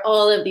 there are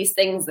all of these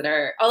things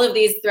all of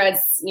these threads,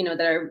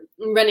 that are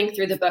running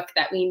through the book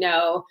that we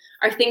know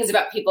are things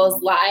about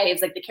people's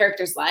lives, like the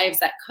characters' lives,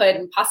 that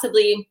could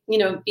possibly,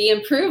 be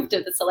improved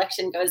if this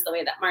election goes the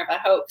way that Marva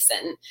hopes.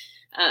 And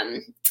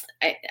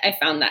I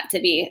found that to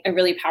be a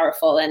really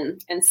powerful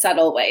and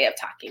subtle way of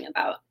talking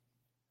about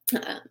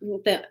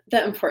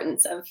the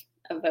importance of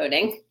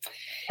voting.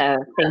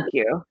 Thank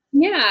you.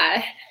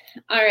 Yeah.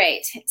 All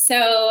right.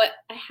 So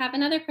I have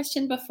another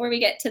question before we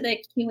get to the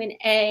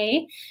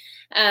Q&A,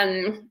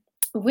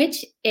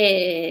 which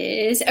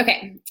is,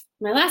 okay,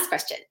 my last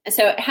question.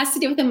 So it has to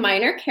do with a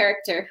minor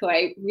character who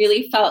I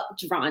really felt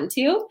drawn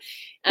to.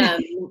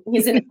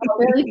 He's an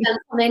elderly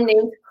gentleman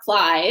named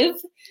Clive,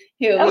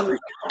 who we met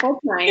a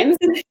couple times.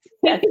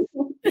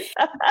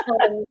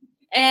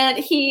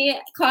 And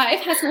Clive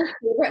has my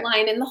favorite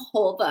line in the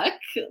whole book,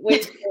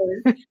 which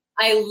is,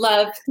 "I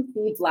love to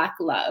see Black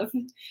love."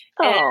 And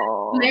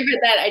when I read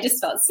that, I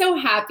just felt so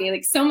happy.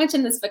 Like, so much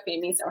in this book made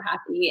me so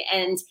happy.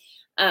 And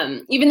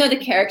even though the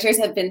characters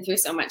have been through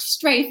so much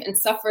strife and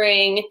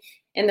suffering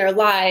in their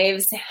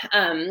lives,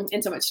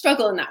 and so much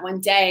struggle in that one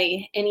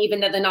day, and even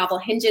though the novel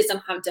hinges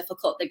on how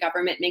difficult the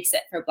government makes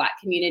it for Black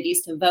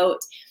communities to vote,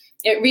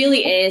 it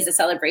really is a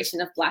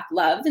celebration of Black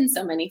love in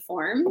so many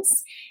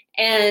forms.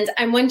 And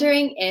I'm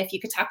wondering if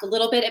you could talk a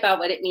little bit about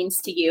what it means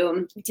to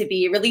you to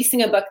be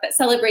releasing a book that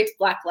celebrates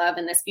Black love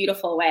in this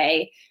beautiful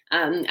way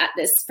at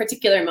this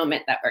particular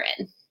moment that we're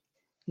in.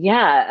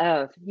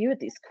 Yeah, you with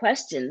these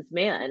questions,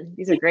 man,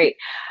 these are great.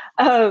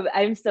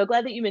 I'm so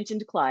glad that you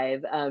mentioned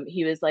Clive.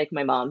 He was like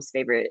my mom's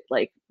favorite,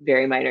 like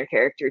very minor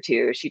character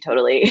too. She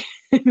totally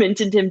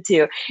mentioned him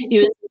too. He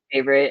was my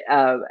favorite.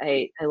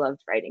 I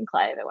loved writing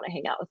Clive. I want to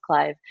hang out with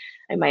Clive.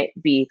 I might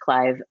be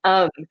Clive.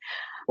 I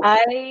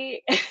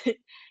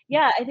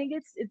think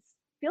it's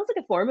feels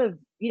like a form of,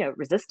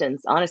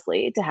 resistance,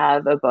 honestly, to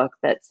have a book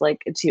that's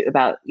like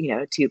about,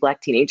 two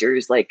Black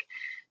teenagers like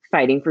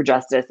fighting for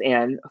justice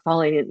and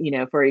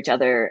falling, for each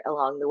other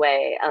along the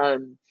way. I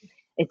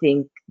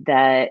think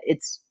that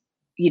it's,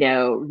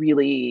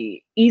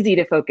 really easy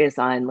to focus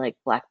on like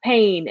Black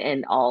pain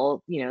and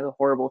all, the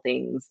horrible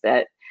things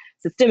that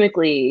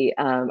systemically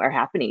are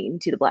happening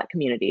to the Black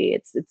community.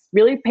 It's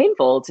really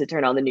painful to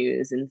turn on the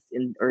news and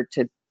or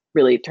to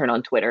really turn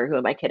on Twitter. Who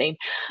am I kidding?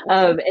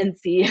 And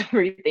see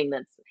everything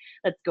that's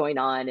going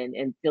on,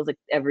 and feels like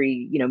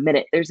every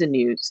minute there's a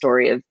new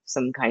story of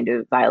some kind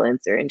of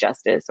violence or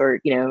injustice or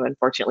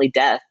unfortunately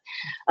death.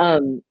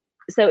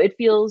 So it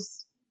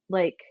feels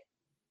like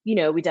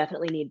we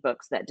definitely need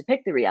books that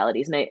depict the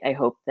realities, and I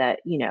hope that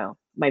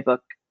my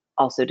book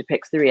also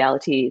depicts the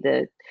reality,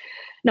 the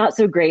not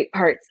so great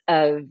parts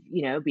of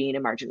being a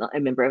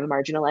member of a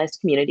marginalized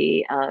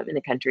community in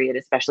the country, and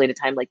especially at a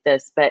time like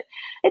this. But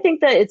I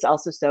think that it's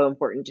also so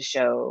important to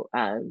show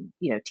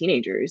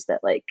teenagers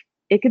that like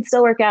it can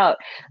still work out.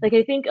 Like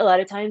I think a lot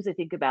of times I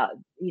think about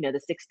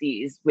the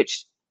 60s,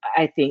 which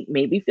I think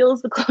maybe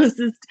feels the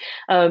closest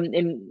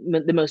in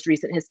the most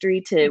recent history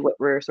to what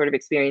we're sort of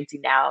experiencing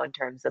now in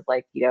terms of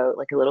like,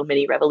 like a little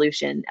mini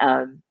revolution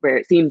where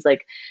it seems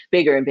like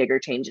bigger and bigger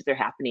changes are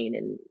happening,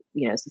 and,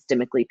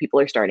 systemically people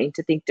are starting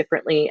to think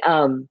differently.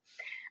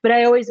 But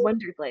I always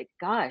wondered like,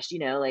 gosh,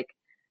 like,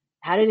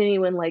 how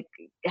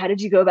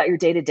did you go about your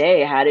day to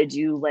day? How did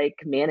you like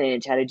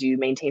manage? How did you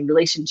maintain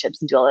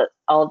relationships and do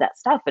all of that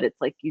stuff? But it's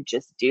like, you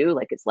just do,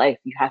 like, it's life.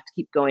 You have to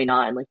keep going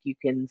on. Like you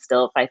can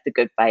still fight the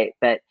good fight.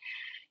 But,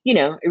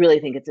 I really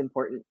think it's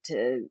important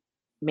to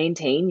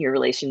maintain your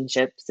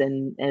relationships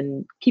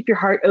and keep your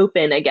heart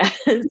open, I guess.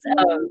 Because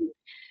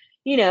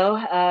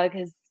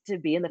to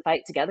be in the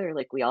fight together,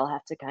 like we all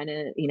have to kind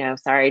of,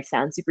 sorry, it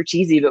sounds super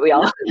cheesy, but we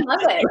all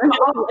love it. I'm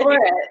all for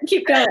it.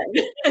 Keep going.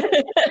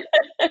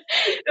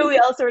 But we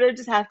all sort of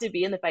just have to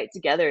be in the fight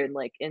together and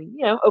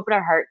open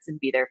our hearts and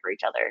be there for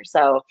each other.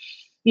 So,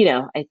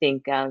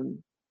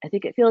 I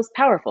think it feels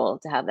powerful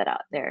to have that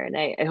out there. And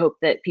I hope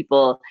that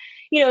people,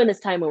 in this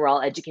time when we're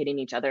all educating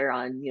each other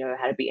on,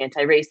 how to be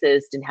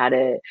anti-racist and how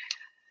to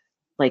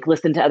like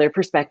listen to other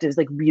perspectives,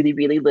 like really,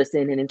 really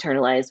listen and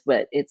internalize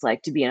what it's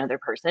like to be another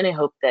person. I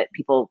hope that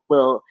people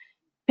will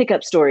pick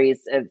up stories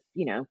of,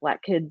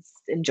 Black kids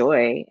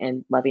enjoy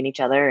and loving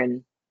each other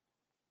and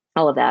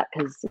all of that,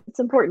 because it's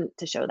important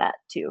to show that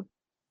too.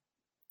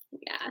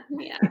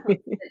 Yeah.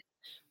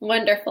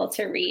 Wonderful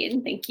to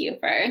read. Thank you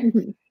for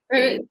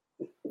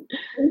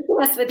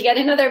us with yet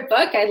another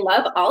book. I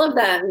love all of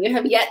them. You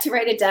have yet to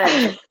write a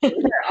done.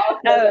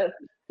 Oh,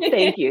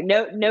 thank you.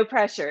 No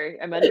pressure.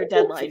 I'm under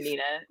deadline,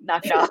 Nina.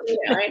 Knock it off.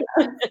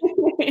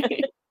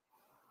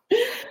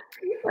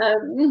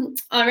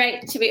 All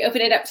right. Should we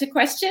open it up to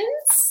questions?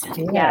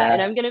 Yeah,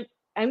 and I'm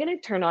gonna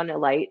turn on a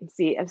light and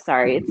see. I'm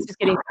sorry, it's just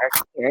getting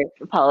dark here.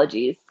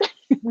 Apologies.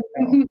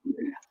 I'm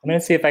going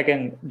to see if I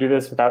can do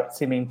this without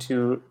seeming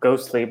too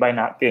ghostly by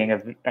not being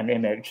an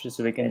image,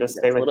 so we can just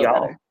stay with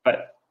y'all. Better.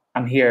 But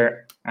I'm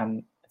here.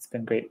 It's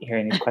been great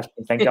hearing these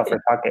questions. Thank y'all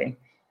for talking.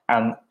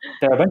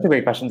 There are a bunch of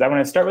great questions. I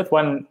want to start with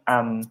one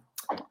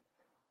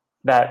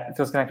that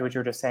feels connected to what you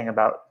were just saying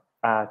about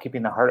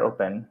keeping the heart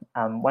open.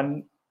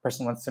 One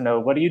person wants to know,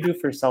 what do you do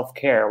for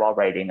self-care while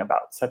writing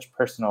about such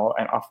personal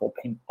and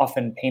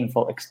often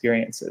painful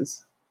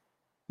experiences?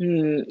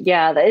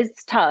 Yeah, that is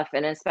tough.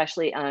 And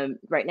especially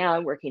right now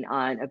I'm working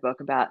on a book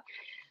about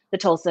the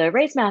Tulsa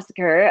Race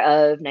Massacre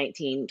of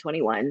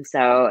 1921.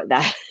 So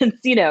that's,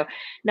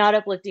 not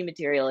uplifting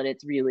material. And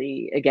it's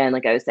really, again,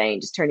 like I was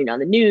saying, just turning on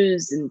the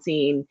news and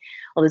seeing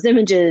all those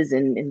images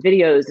and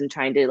videos and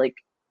trying to like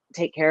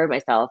take care of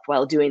myself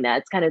while doing that.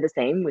 It's kind of the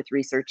same with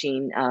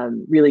researching,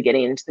 really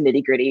getting into the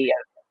nitty gritty of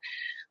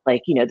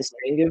like, the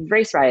starting of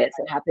race riots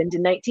that happened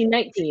in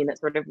 1919 that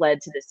sort of led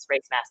to this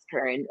race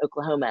massacre in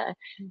Oklahoma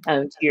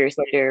 2 years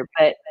later.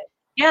 But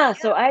yeah,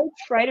 so I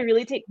try to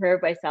really take care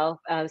of myself,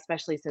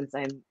 especially since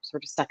I'm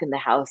sort of stuck in the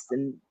house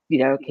and,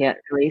 can't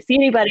really see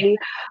anybody.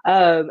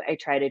 I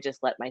try to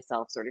just let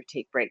myself sort of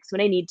take breaks when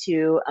I need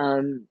to.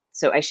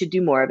 So I should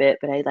do more of it,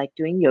 but I like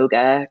doing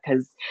yoga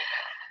because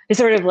it's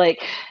sort of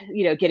like,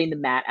 getting the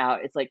mat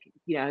out. It's like,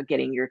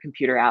 getting your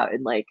computer out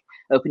and like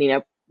opening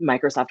up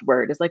Microsoft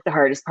Word is like the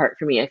hardest part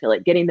for me. I feel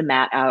like getting the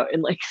mat out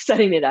and like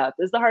setting it up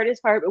is the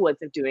hardest part, but once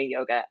I'm doing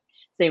yoga,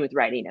 same with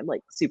writing, I'm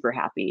like super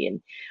happy and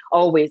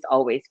always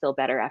feel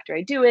better after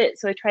I do it.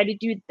 So I try to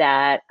do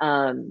that.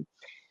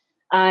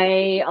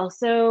 I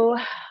also,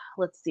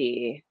 let's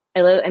see,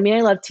 I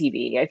love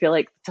TV. I feel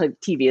like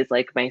TV is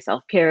like my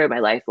self-care, my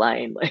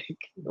lifeline, like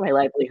my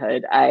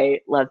livelihood.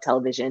 I love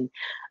television.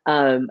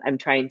 I'm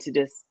trying to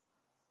just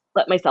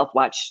let myself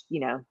watch,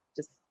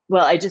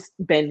 I just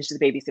binged The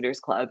Babysitter's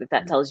Club, if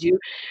that tells you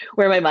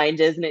where my mind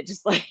is. And it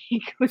just like,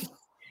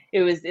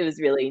 it was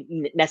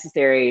really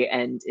necessary.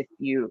 And if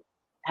you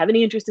have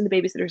any interest in The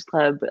Babysitter's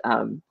Club,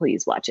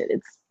 please watch it.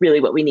 It's really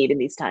what we need in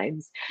these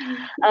times.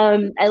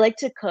 I like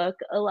to cook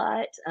a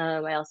lot.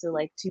 I also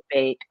like to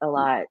bake a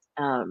lot.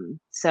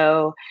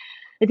 So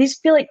I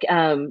just feel like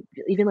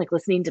even like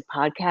listening to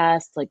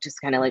podcasts, like just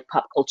kind of like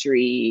pop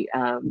culture-y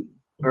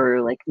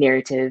or like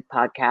narrative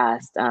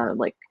podcasts,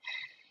 like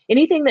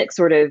anything that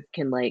sort of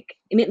can like,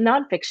 and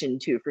nonfiction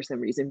too, for some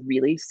reason,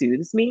 really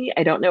soothes me.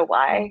 I don't know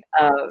why.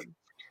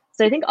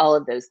 So I think all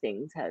of those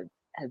things have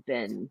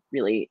been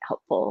really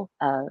helpful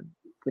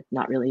with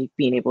not really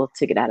being able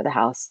to get out of the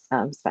house,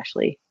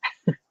 especially.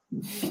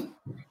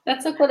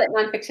 That's so cool that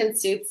nonfiction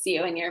suits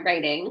you and you're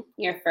writing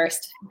your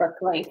first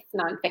book-length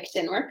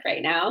nonfiction work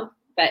right now.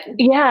 But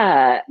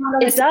yeah,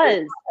 it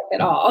does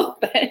at all.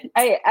 But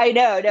I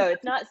know, no,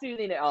 it's not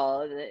soothing at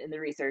all, and the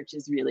research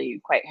is really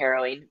quite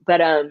harrowing.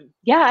 But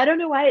yeah, I don't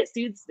know why it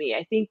soothes me.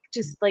 I think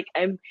just like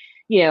I'm,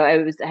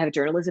 I have a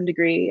journalism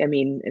degree. I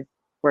mean, I've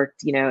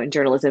worked, in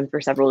journalism for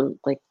several,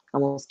 like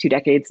almost 2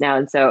 decades now,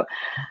 and so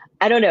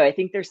I don't know. I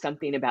think there's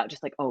something about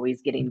just like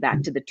always getting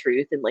back to the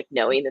truth and like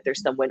knowing that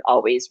there's someone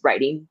always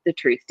writing the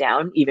truth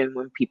down, even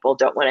when people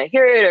don't want to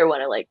hear it or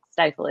want to like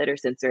stifle it or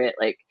censor it.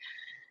 Like,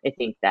 I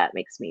think that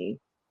makes me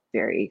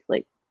very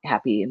like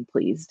happy and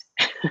pleased.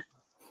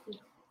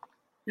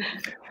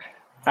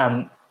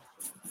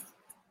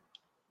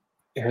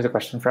 Here's a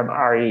question from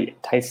Ari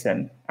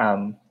Tyson.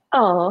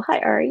 Oh, hi,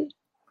 Ari.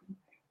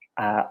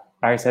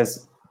 Ari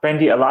says,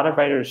 Brandy, a lot of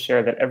writers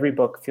share that every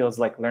book feels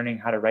like learning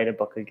how to write a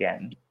book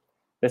again.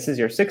 This is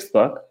your 6th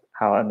book.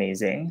 How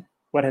amazing.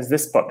 What has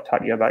this book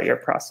taught you about your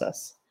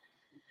process?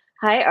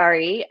 Hi,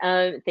 Ari.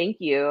 Thank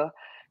you.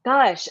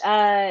 Gosh.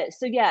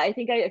 So yeah, I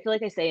think I feel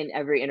like I say in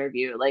every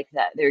interview, like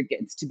that there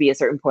gets to be a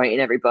certain point in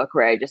every book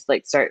where I just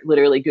like start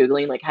literally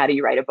Googling, like, how do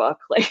you write a book?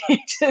 Like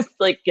just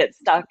like get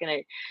stuck and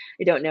I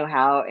don't know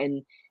how.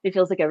 And it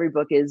feels like every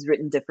book is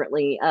written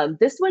differently.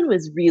 This one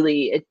was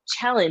really a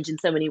challenge in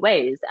so many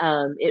ways.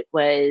 It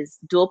was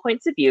dual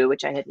points of view,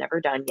 which I had never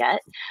done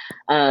yet.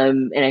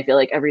 And I feel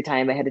like every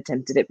time I had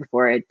attempted it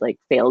before, I'd like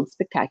failed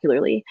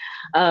spectacularly.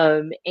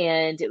 And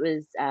it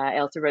was, I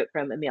also wrote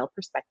from a male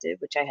perspective,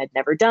 which I had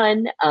never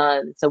done.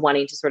 So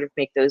wanting to sort of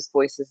make those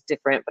voices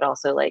different, but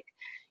also like,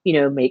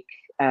 make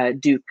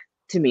Duke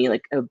to me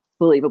like a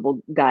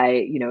believable guy,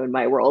 in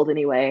my world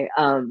anyway.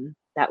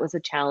 That was a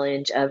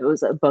challenge. It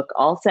was a book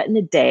all set in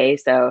a day.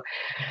 So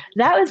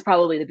that was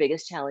probably the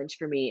biggest challenge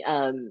for me.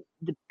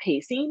 The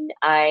pacing,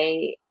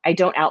 I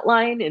don't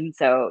outline. And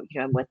so,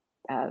 I'm with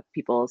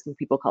some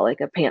people call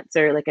like a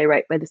pantser, like I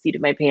write by the seat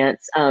of my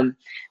pants.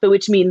 But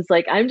which means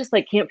like, I'm just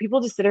like, can't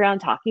people just sit around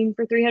talking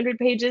for 300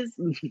 pages?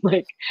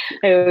 Like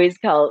I always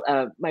call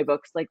my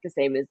books like the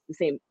same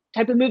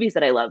type of movies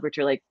that I love, which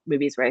are like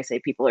movies where I say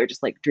people are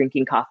just like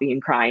drinking coffee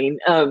and crying,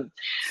 are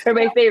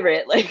my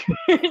favorite. Like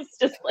it's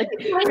just like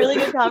really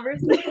good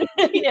conversation.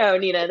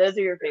 Nina, those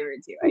are your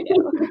favorites too. I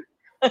know.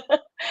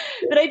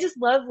 But I just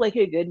love like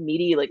a good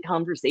meaty like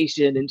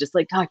conversation and just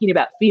like talking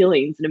about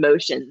feelings and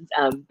emotions.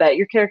 But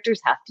your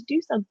characters have to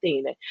do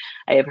something,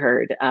 I have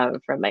heard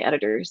from my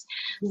editors.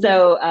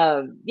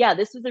 So yeah,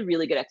 this was a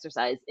really good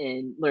exercise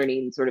in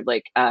learning sort of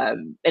like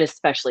an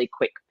especially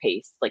quick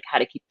pace, like how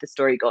to keep the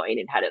story going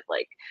and how to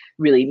like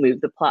really move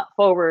the plot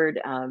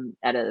forward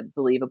at a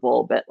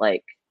believable but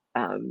like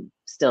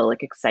still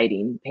like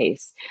exciting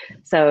pace.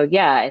 So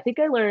yeah, I think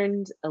I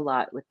learned a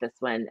lot with this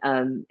one.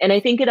 And I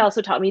think it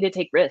also taught me to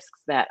take risks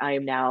that I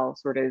am now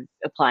sort of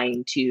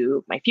applying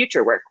to my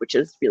future work, which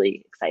is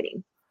really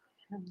exciting.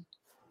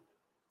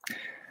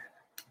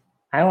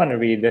 I want to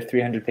read the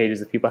 300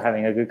 pages of people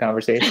having a good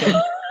conversation.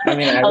 I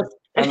mean,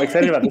 I'm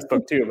excited about this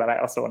book too, but I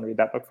also want to read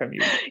that book from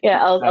you.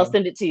 Yeah, I'll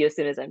send it to you as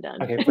soon as I'm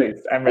done. Okay, please.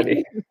 I'm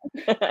ready.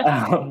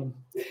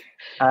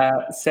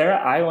 Sarah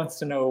I wants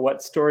to know,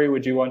 what story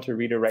would you want to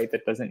read or write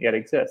that doesn't yet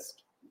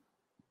exist?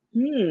 I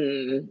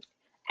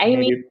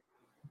mean,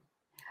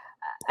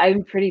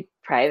 I'm pretty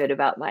private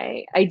about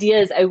my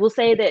ideas. I will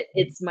say that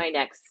it's my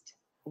next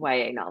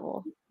YA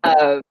novel.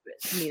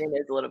 Nina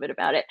knows a little bit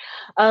about it.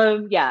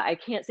 Yeah, I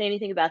can't say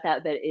anything about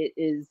that, but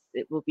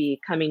it will be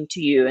coming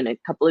to you in a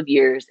couple of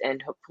years,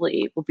 and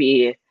hopefully it will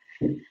be,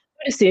 I would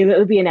assume it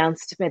will be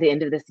announced by the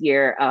end of this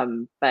year.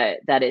 But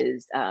that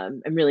is,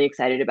 I'm really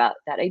excited about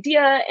that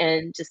idea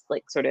and just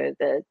like sort of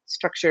the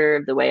structure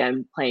of the way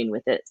I'm playing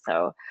with it.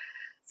 So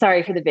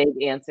sorry for the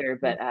vague answer,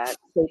 but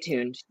stay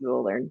tuned. You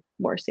will learn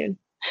more soon.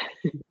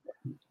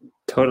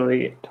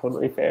 Totally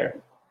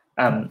fair.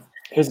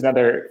 Here's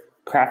another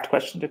craft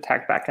question to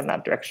tack back in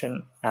that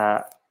direction.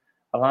 Alana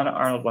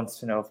Arnold wants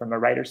to know, from a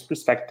writer's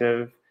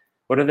perspective,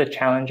 what are the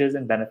challenges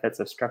and benefits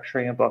of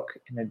structuring a book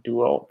in a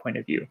dual point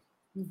of view?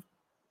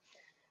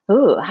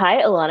 Oh,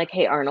 hi, Alana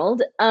K.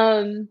 Arnold.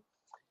 Oh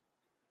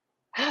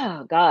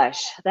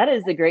gosh, that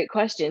is a great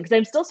question, because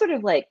I'm still sort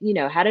of like,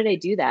 how did I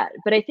do that?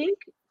 But I think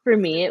for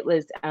me, it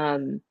was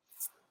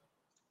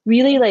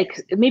really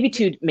like maybe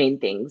 2 main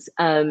things.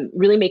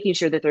 Really making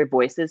sure that their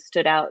voices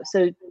stood out.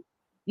 So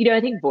I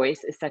think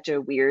voice is such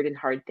a weird and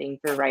hard thing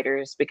for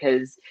writers,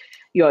 because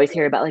you always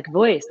hear about like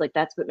voice, like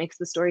that's what makes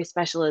the story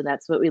special and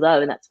that's what we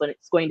love and that's what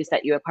it's going to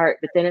set you apart.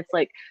 But then it's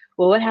like,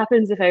 well, what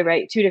happens if I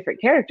write 2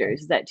 different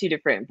characters? Is that 2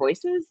 different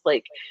voices?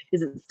 Like,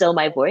 is it still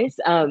my voice?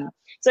 So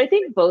I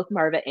think both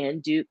Marva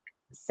and Duke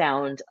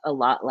sound a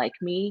lot like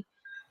me.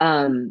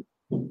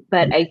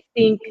 But I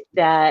think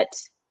that,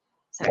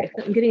 sorry,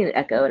 I'm getting an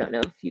echo. I don't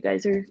know if you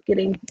guys are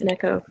getting an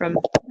echo from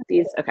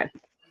these. Okay.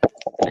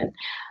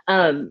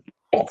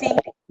 I think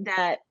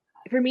that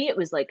for me, it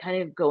was like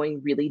kind of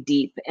going really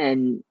deep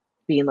and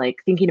being like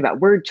thinking about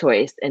word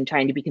choice and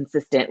trying to be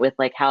consistent with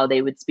like how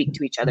they would speak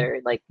to each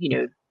other. Like, you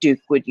know,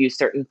 Duke would use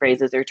certain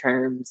phrases or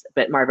terms,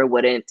 but Marva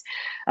wouldn't,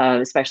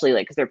 especially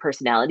like because their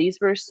personalities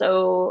were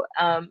so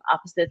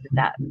opposite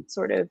that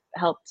sort of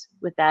helped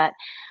with that.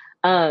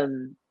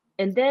 And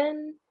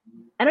then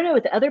I don't know,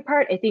 with the other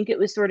part, I think it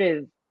was sort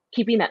of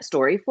keeping that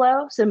story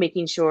flow. So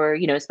making sure,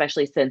 you know,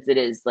 especially since it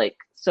is like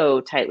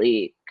so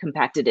tightly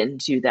compacted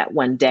into that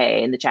one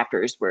day and the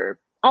chapters were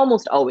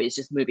almost always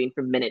just moving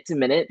from minute to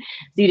minute.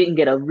 So you didn't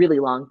get a really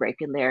long break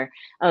in there,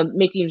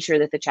 making sure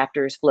that the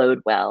chapters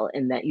flowed well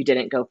and that you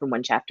didn't go from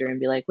one chapter and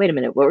be like, wait a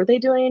minute, what were they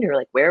doing? Or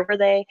like, where were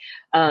they?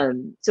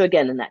 So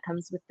again, and that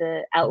comes with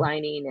the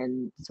outlining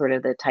and sort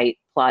of the tight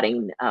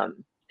plotting, I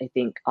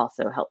think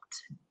also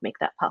helped make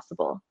that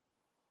possible.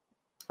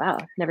 Wow,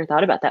 never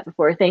thought about that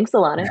before. Thanks,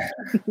 Alana.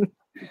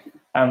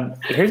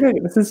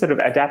 This is sort of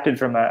adapted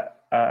from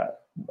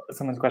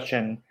someone's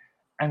question.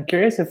 I'm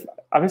curious if,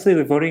 obviously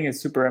the voting is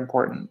super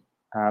important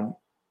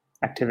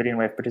activity and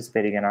way of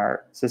participating in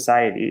our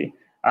society.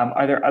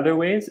 Are there other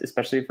ways,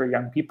 especially for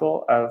young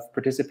people, of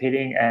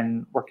participating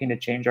and working to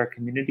change our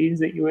communities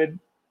that you would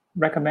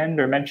recommend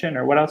or mention,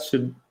 or what else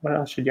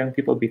should young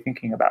people be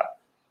thinking about?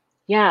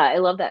 Yeah, I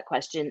love that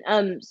question.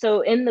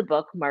 So in the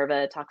book,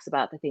 Marva talks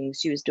about the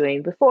things she was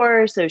doing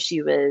before. So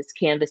she was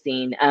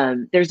canvassing.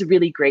 There's a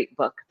really great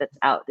book that's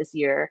out this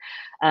year.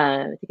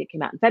 I think it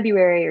came out in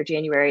February or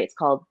January. It's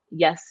called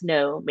Yes,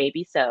 No,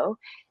 Maybe So.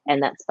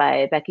 And that's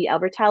by Becky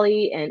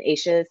Albertalli and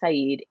Aisha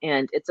Saeed.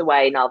 And it's a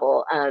YA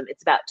novel.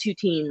 It's about two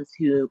teens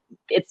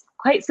it's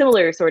quite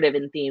similar sort of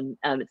in theme.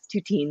 It's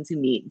two teens who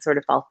meet and sort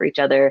of fall for each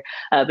other,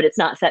 but it's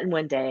not set in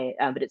one day,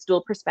 but it's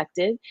dual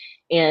perspective.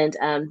 And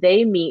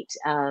they meet,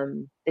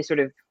 they sort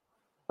of,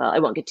 well, I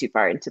won't get too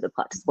far into the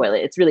plot to spoil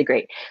it. It's really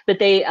great, but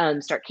they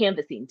start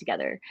canvassing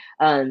together.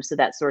 So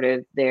that's sort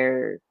of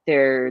their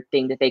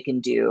thing that they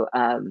can do,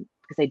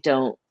 because I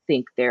don't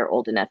think they're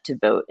old enough to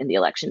vote in the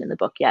election in the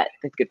book yet.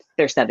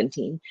 They're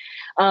 17.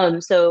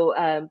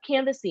 So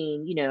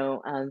canvassing, you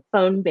know,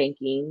 phone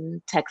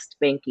banking, text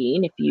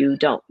banking. If you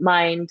don't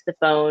mind the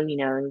phone, you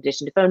know, in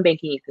addition to phone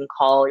banking, you can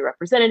call your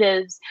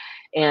representatives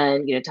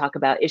and, you know, talk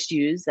about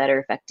issues that are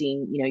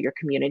affecting, you know, your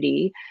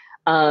community.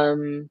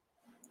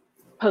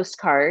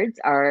 Postcards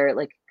are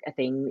like a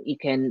thing you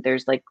can,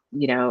 there's like,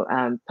 you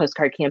know,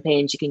 postcard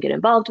campaigns you can get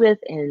involved with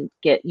and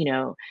get, you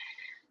know,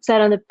 set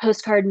on the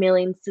postcard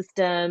mailing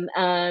system,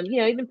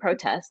 you know, even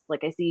protests.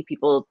 Like I see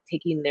people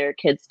taking their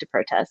kids to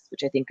protests,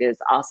 which I think is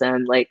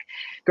awesome. Like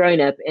growing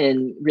up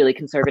in really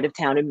conservative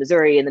town in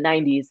Missouri in the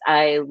 90s,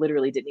 I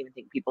literally didn't even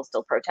think people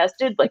still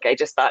protested. Like I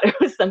just thought it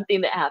was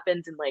something that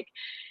happened in like,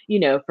 you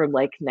know, from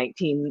like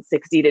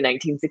 1960 to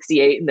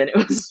 1968. And then it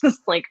was just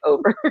like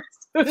over.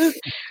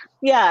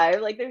 Yeah,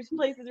 like there's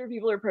places where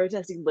people are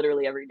protesting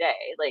literally every day,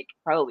 like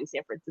probably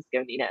San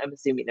Francisco, Nina. I'm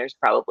assuming there's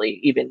probably,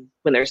 even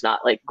when there's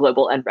not like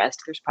global unrest,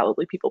 there's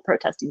probably people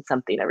protesting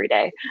something every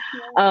day.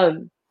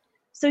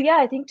 So yeah,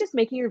 I think just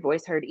making your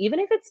voice heard, even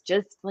if it's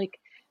just like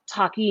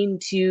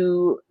talking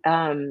to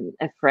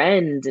a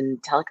friend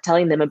and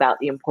telling them about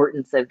the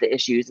importance of the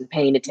issues and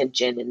paying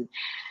attention.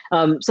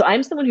 And so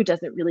I'm someone who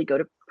doesn't really go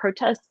to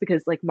protests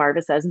because, like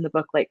Marva says in the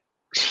book, like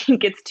she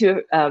gets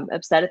too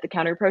upset at the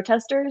counter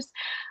protesters.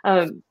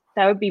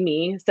 That would be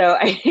me. So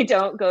I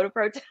don't go to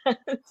protests,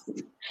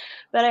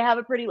 but I have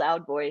a pretty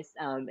loud voice,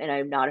 and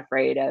I'm not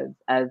afraid of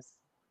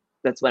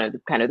that's one of the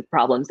kind of the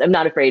problems. I'm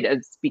not afraid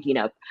of speaking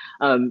up,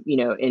 you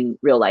know, in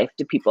real life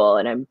to people.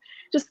 And I'm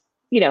just,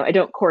 you know, I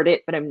don't court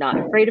it, but I'm not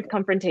afraid of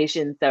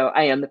confrontation. So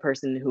I am the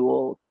person who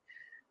will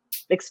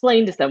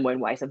explain to someone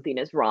why something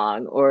is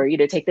wrong, or, you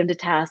know, take them to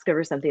task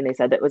over something they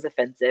said that was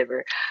offensive.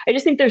 Or I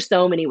just think there's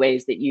so many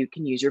ways that you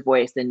can use your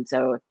voice. And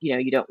so, you know,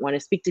 you don't want to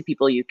speak to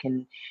people, you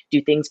can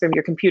do things from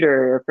your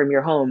computer or from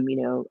your home,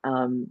 you know,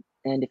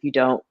 and if you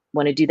don't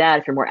want to do that,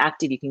 if you're more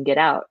active, you can get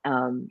out,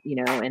 you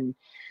know, and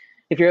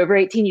if you're over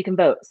 18, you can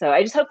vote. So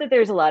I just hope that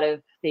there's a lot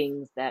of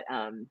things that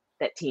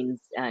that teens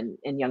and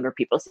younger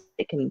people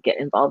can get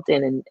involved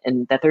in,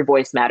 and that their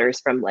voice matters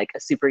from like a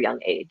super young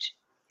age.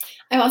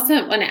 I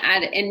also want to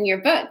add, in your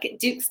book,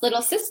 Duke's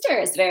little sister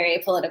is very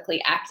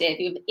politically active,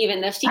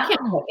 even though she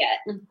can't vote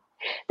yet.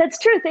 That's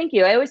true. Thank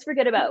you. I always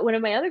forget about one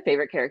of my other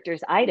favorite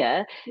characters,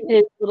 Ida,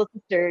 his little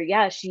sister.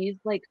 Yeah, she's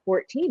like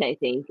 14, I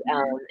think.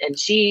 And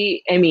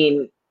she, I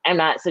mean, I'm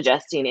not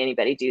suggesting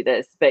anybody do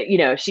this, but, you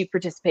know, she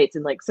participates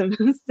in like some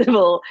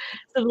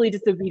civilly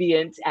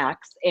disobedient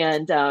acts.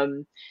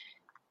 And,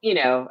 you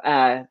know,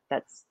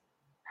 that's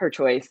her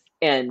choice.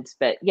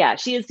 But yeah,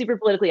 she is super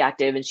politically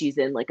active, and she's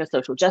in like a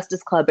social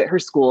justice club at her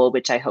school,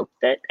 which I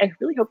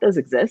really hope those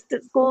exist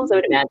at schools. I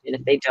would imagine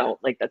if they don't,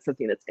 like that's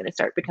something that's going to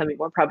start becoming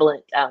more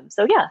prevalent.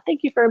 So yeah,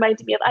 thank you for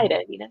reminding me of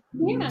Ida, Nina.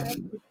 Yeah.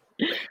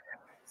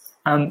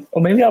 Well,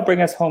 maybe I'll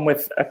bring us home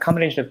with a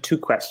combination of two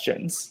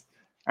questions.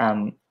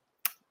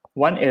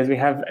 One is we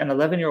have an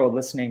 11-year-old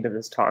listening to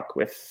this talk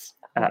with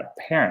a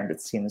parent,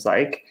 it seems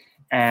like,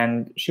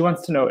 and she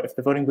wants to know if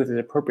the voting booth is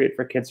appropriate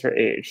for kids her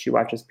age. She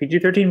watches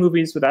PG-13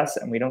 movies with us,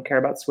 and we don't care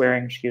about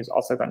swearing. She has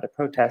also gone to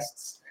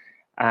protests.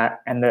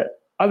 And the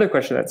other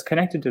question that's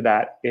connected to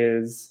that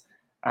is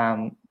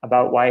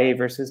about YA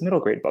versus middle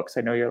grade books.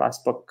 I know your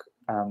last book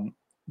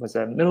was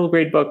a middle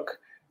grade book.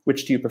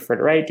 Which do you prefer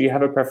to write? Do you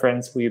have a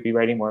preference? Will you be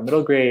writing more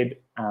middle grade?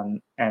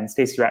 And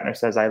Stacey Ratner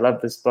says, I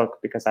love this book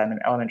because I'm an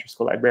elementary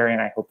school librarian.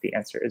 I hope the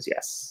answer is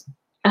yes.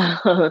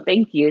 Oh,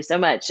 thank you so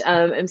much.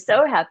 I'm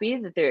so happy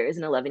that there is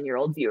an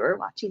 11-year-old viewer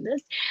watching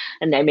this.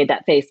 And I made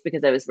that face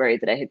because I was worried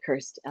that I had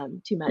cursed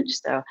too much.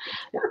 So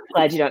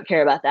glad you don't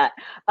care about that.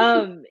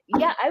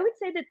 Yeah, I would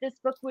say that this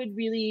book would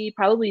really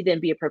probably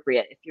then be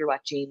appropriate if you're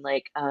watching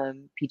like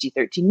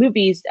PG-13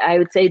 movies. I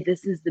would say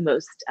this is the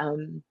most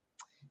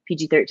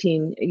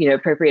PG-13,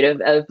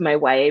 appropriate of my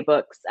YA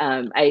books.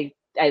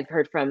 I've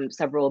heard from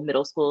several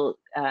middle school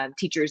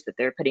teachers that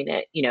they're putting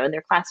it, in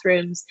their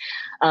classrooms.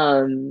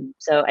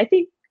 So I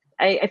think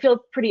I feel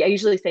pretty. I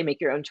usually say make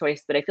your own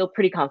choice, but I feel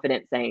pretty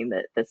confident saying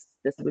that this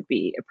would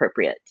be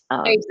appropriate.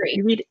 I agree.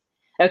 You read,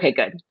 okay,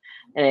 good,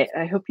 and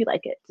I hope you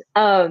like it.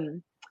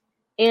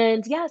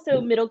 And yeah,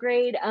 so middle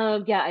grade,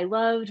 I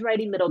loved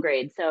writing middle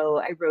grade. So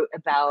I wrote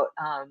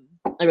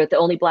The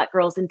Only Black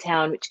Girls in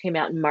Town, which came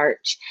out in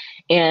March.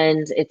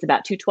 And it's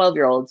about two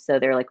 12-year-olds. So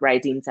they're like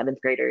rising seventh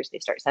graders. They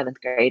start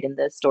seventh grade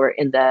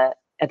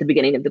at the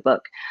beginning of the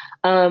book.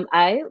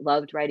 I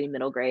loved writing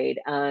middle grade.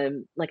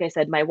 Like I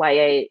said, my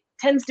YA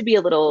tends to be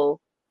a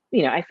little,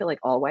 I feel like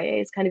all YA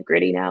is kind of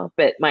gritty now,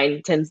 but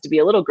mine tends to be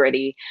a little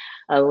gritty,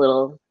 a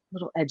little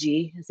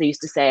edgy, as they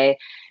used to say.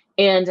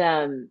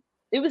 And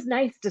it was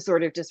nice to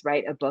sort of just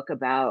write a book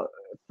about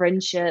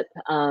friendship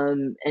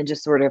and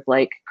just sort of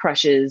like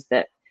crushes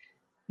that,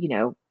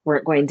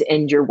 weren't going to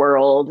end your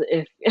world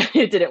if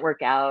it didn't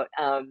work out.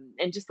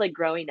 And just like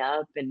growing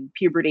up and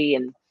puberty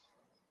and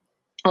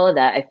all of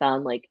that, I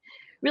found like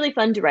really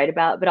fun to write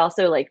about, but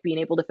also like being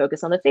able to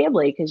focus on the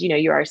family because,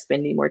 you are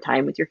spending more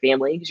time with your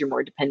family because you're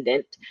more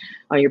dependent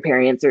on your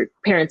parents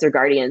or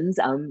guardians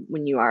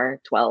when you are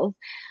 12.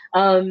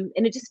 And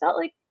it just felt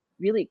like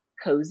really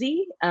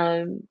cozy.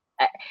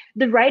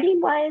 The writing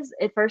wise,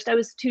 at first I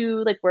was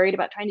too like worried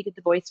about trying to get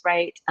the voice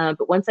right.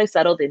 But once I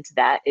settled into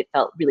that, it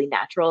felt really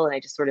natural. And I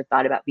just sort of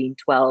thought about being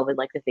 12 and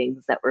like the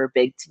things that were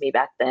big to me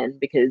back then,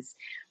 because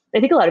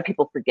I think a lot of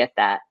people forget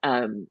that.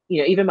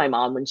 Even my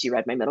mom, when she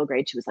read my middle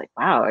grade, she was like,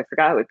 wow, I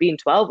forgot what being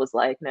 12 was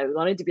like. And I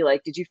wanted to be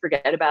like, did you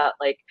forget about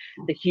like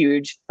the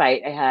huge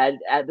fight I had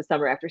at the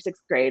summer after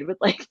sixth grade with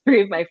like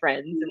 3 of my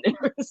friends? And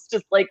it was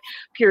just like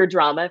pure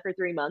drama for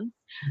 3 months.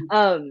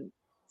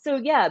 So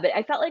yeah, but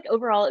I felt like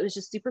overall it was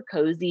just super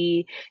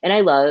cozy, and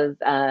I love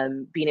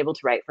being able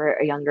to write for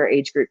a younger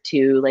age group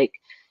too. Like,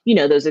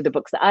 those are the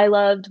books that I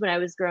loved when I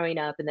was growing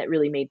up, and that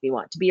really made me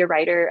want to be a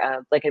writer.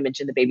 Like I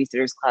mentioned, the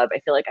Babysitters Club. I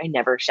feel like I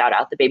never shout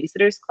out the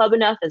Babysitters Club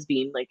enough as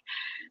being like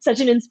such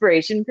an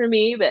inspiration for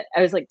me. But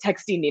I was like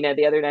texting Nina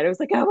the other night. I was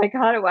like, oh my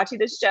God, I'm watching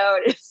this show,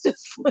 and it's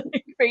just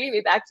like bringing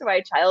me back to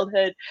my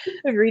childhood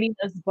of reading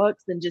those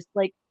books, and just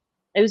like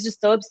I was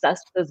just so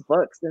obsessed with those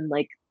books and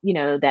like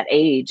that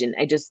age, and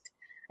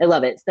I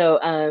love it. So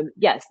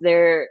yes,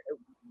 they're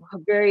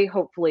very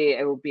hopefully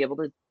I will be able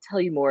to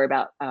tell you more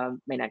about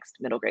my next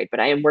middle grade,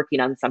 but I am working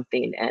on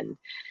something and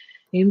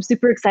I'm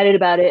super excited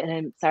about it. And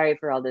I'm sorry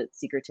for all the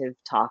secretive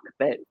talk,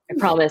 but I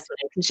promise when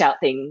I can shout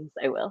things,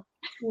 I will.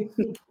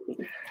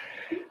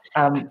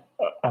 I'm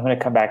going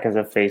to come back as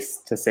a face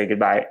to say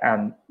goodbye.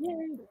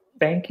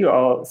 Thank you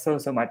all so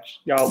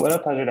much. Y'all, what a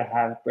pleasure to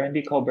have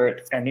Brandy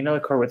Colbert and Nina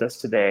LaCour with us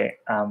today.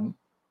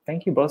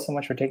 Thank you both so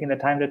much for taking the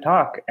time to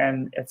talk.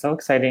 And it's so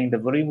exciting. The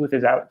voting booth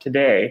is out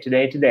today.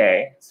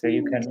 So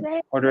you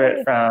can order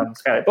it from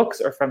Skylight Books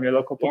or from your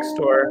local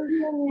bookstore.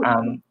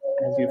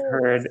 As you've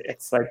heard,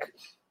 it's like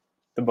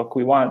the book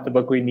we want, the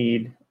book we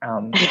need.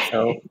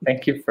 So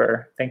thank you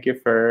for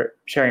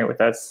sharing it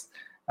with us.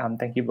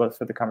 Thank you both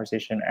for the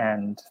conversation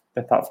and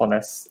the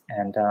thoughtfulness.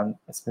 And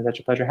it's been such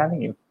a pleasure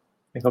having you.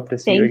 We hope to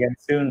see you again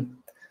soon.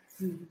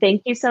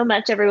 Thank you so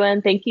much,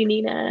 everyone. Thank you,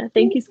 Nina.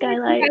 Thank you,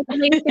 Skylight.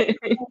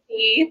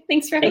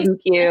 Thanks for hosting.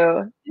 Thank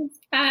you.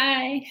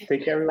 Bye.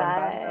 Take care, everyone.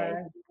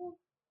 Bye.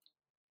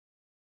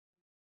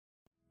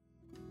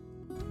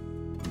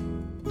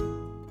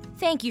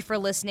 Thank you for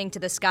listening to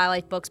the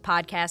Skylight Books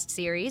podcast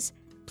series.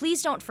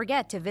 Please don't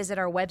forget to visit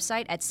our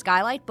website at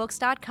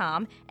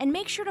skylightbooks.com and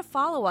make sure to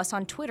follow us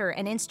on Twitter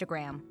and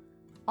Instagram.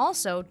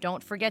 Also,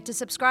 don't forget to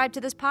subscribe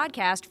to this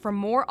podcast for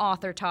more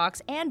author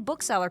talks and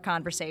bookseller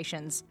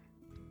conversations.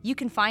 You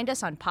can find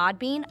us on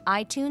Podbean,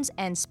 iTunes,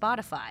 and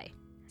Spotify.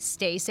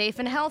 Stay safe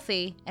and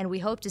healthy, and we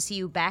hope to see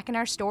you back in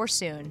our store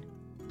soon.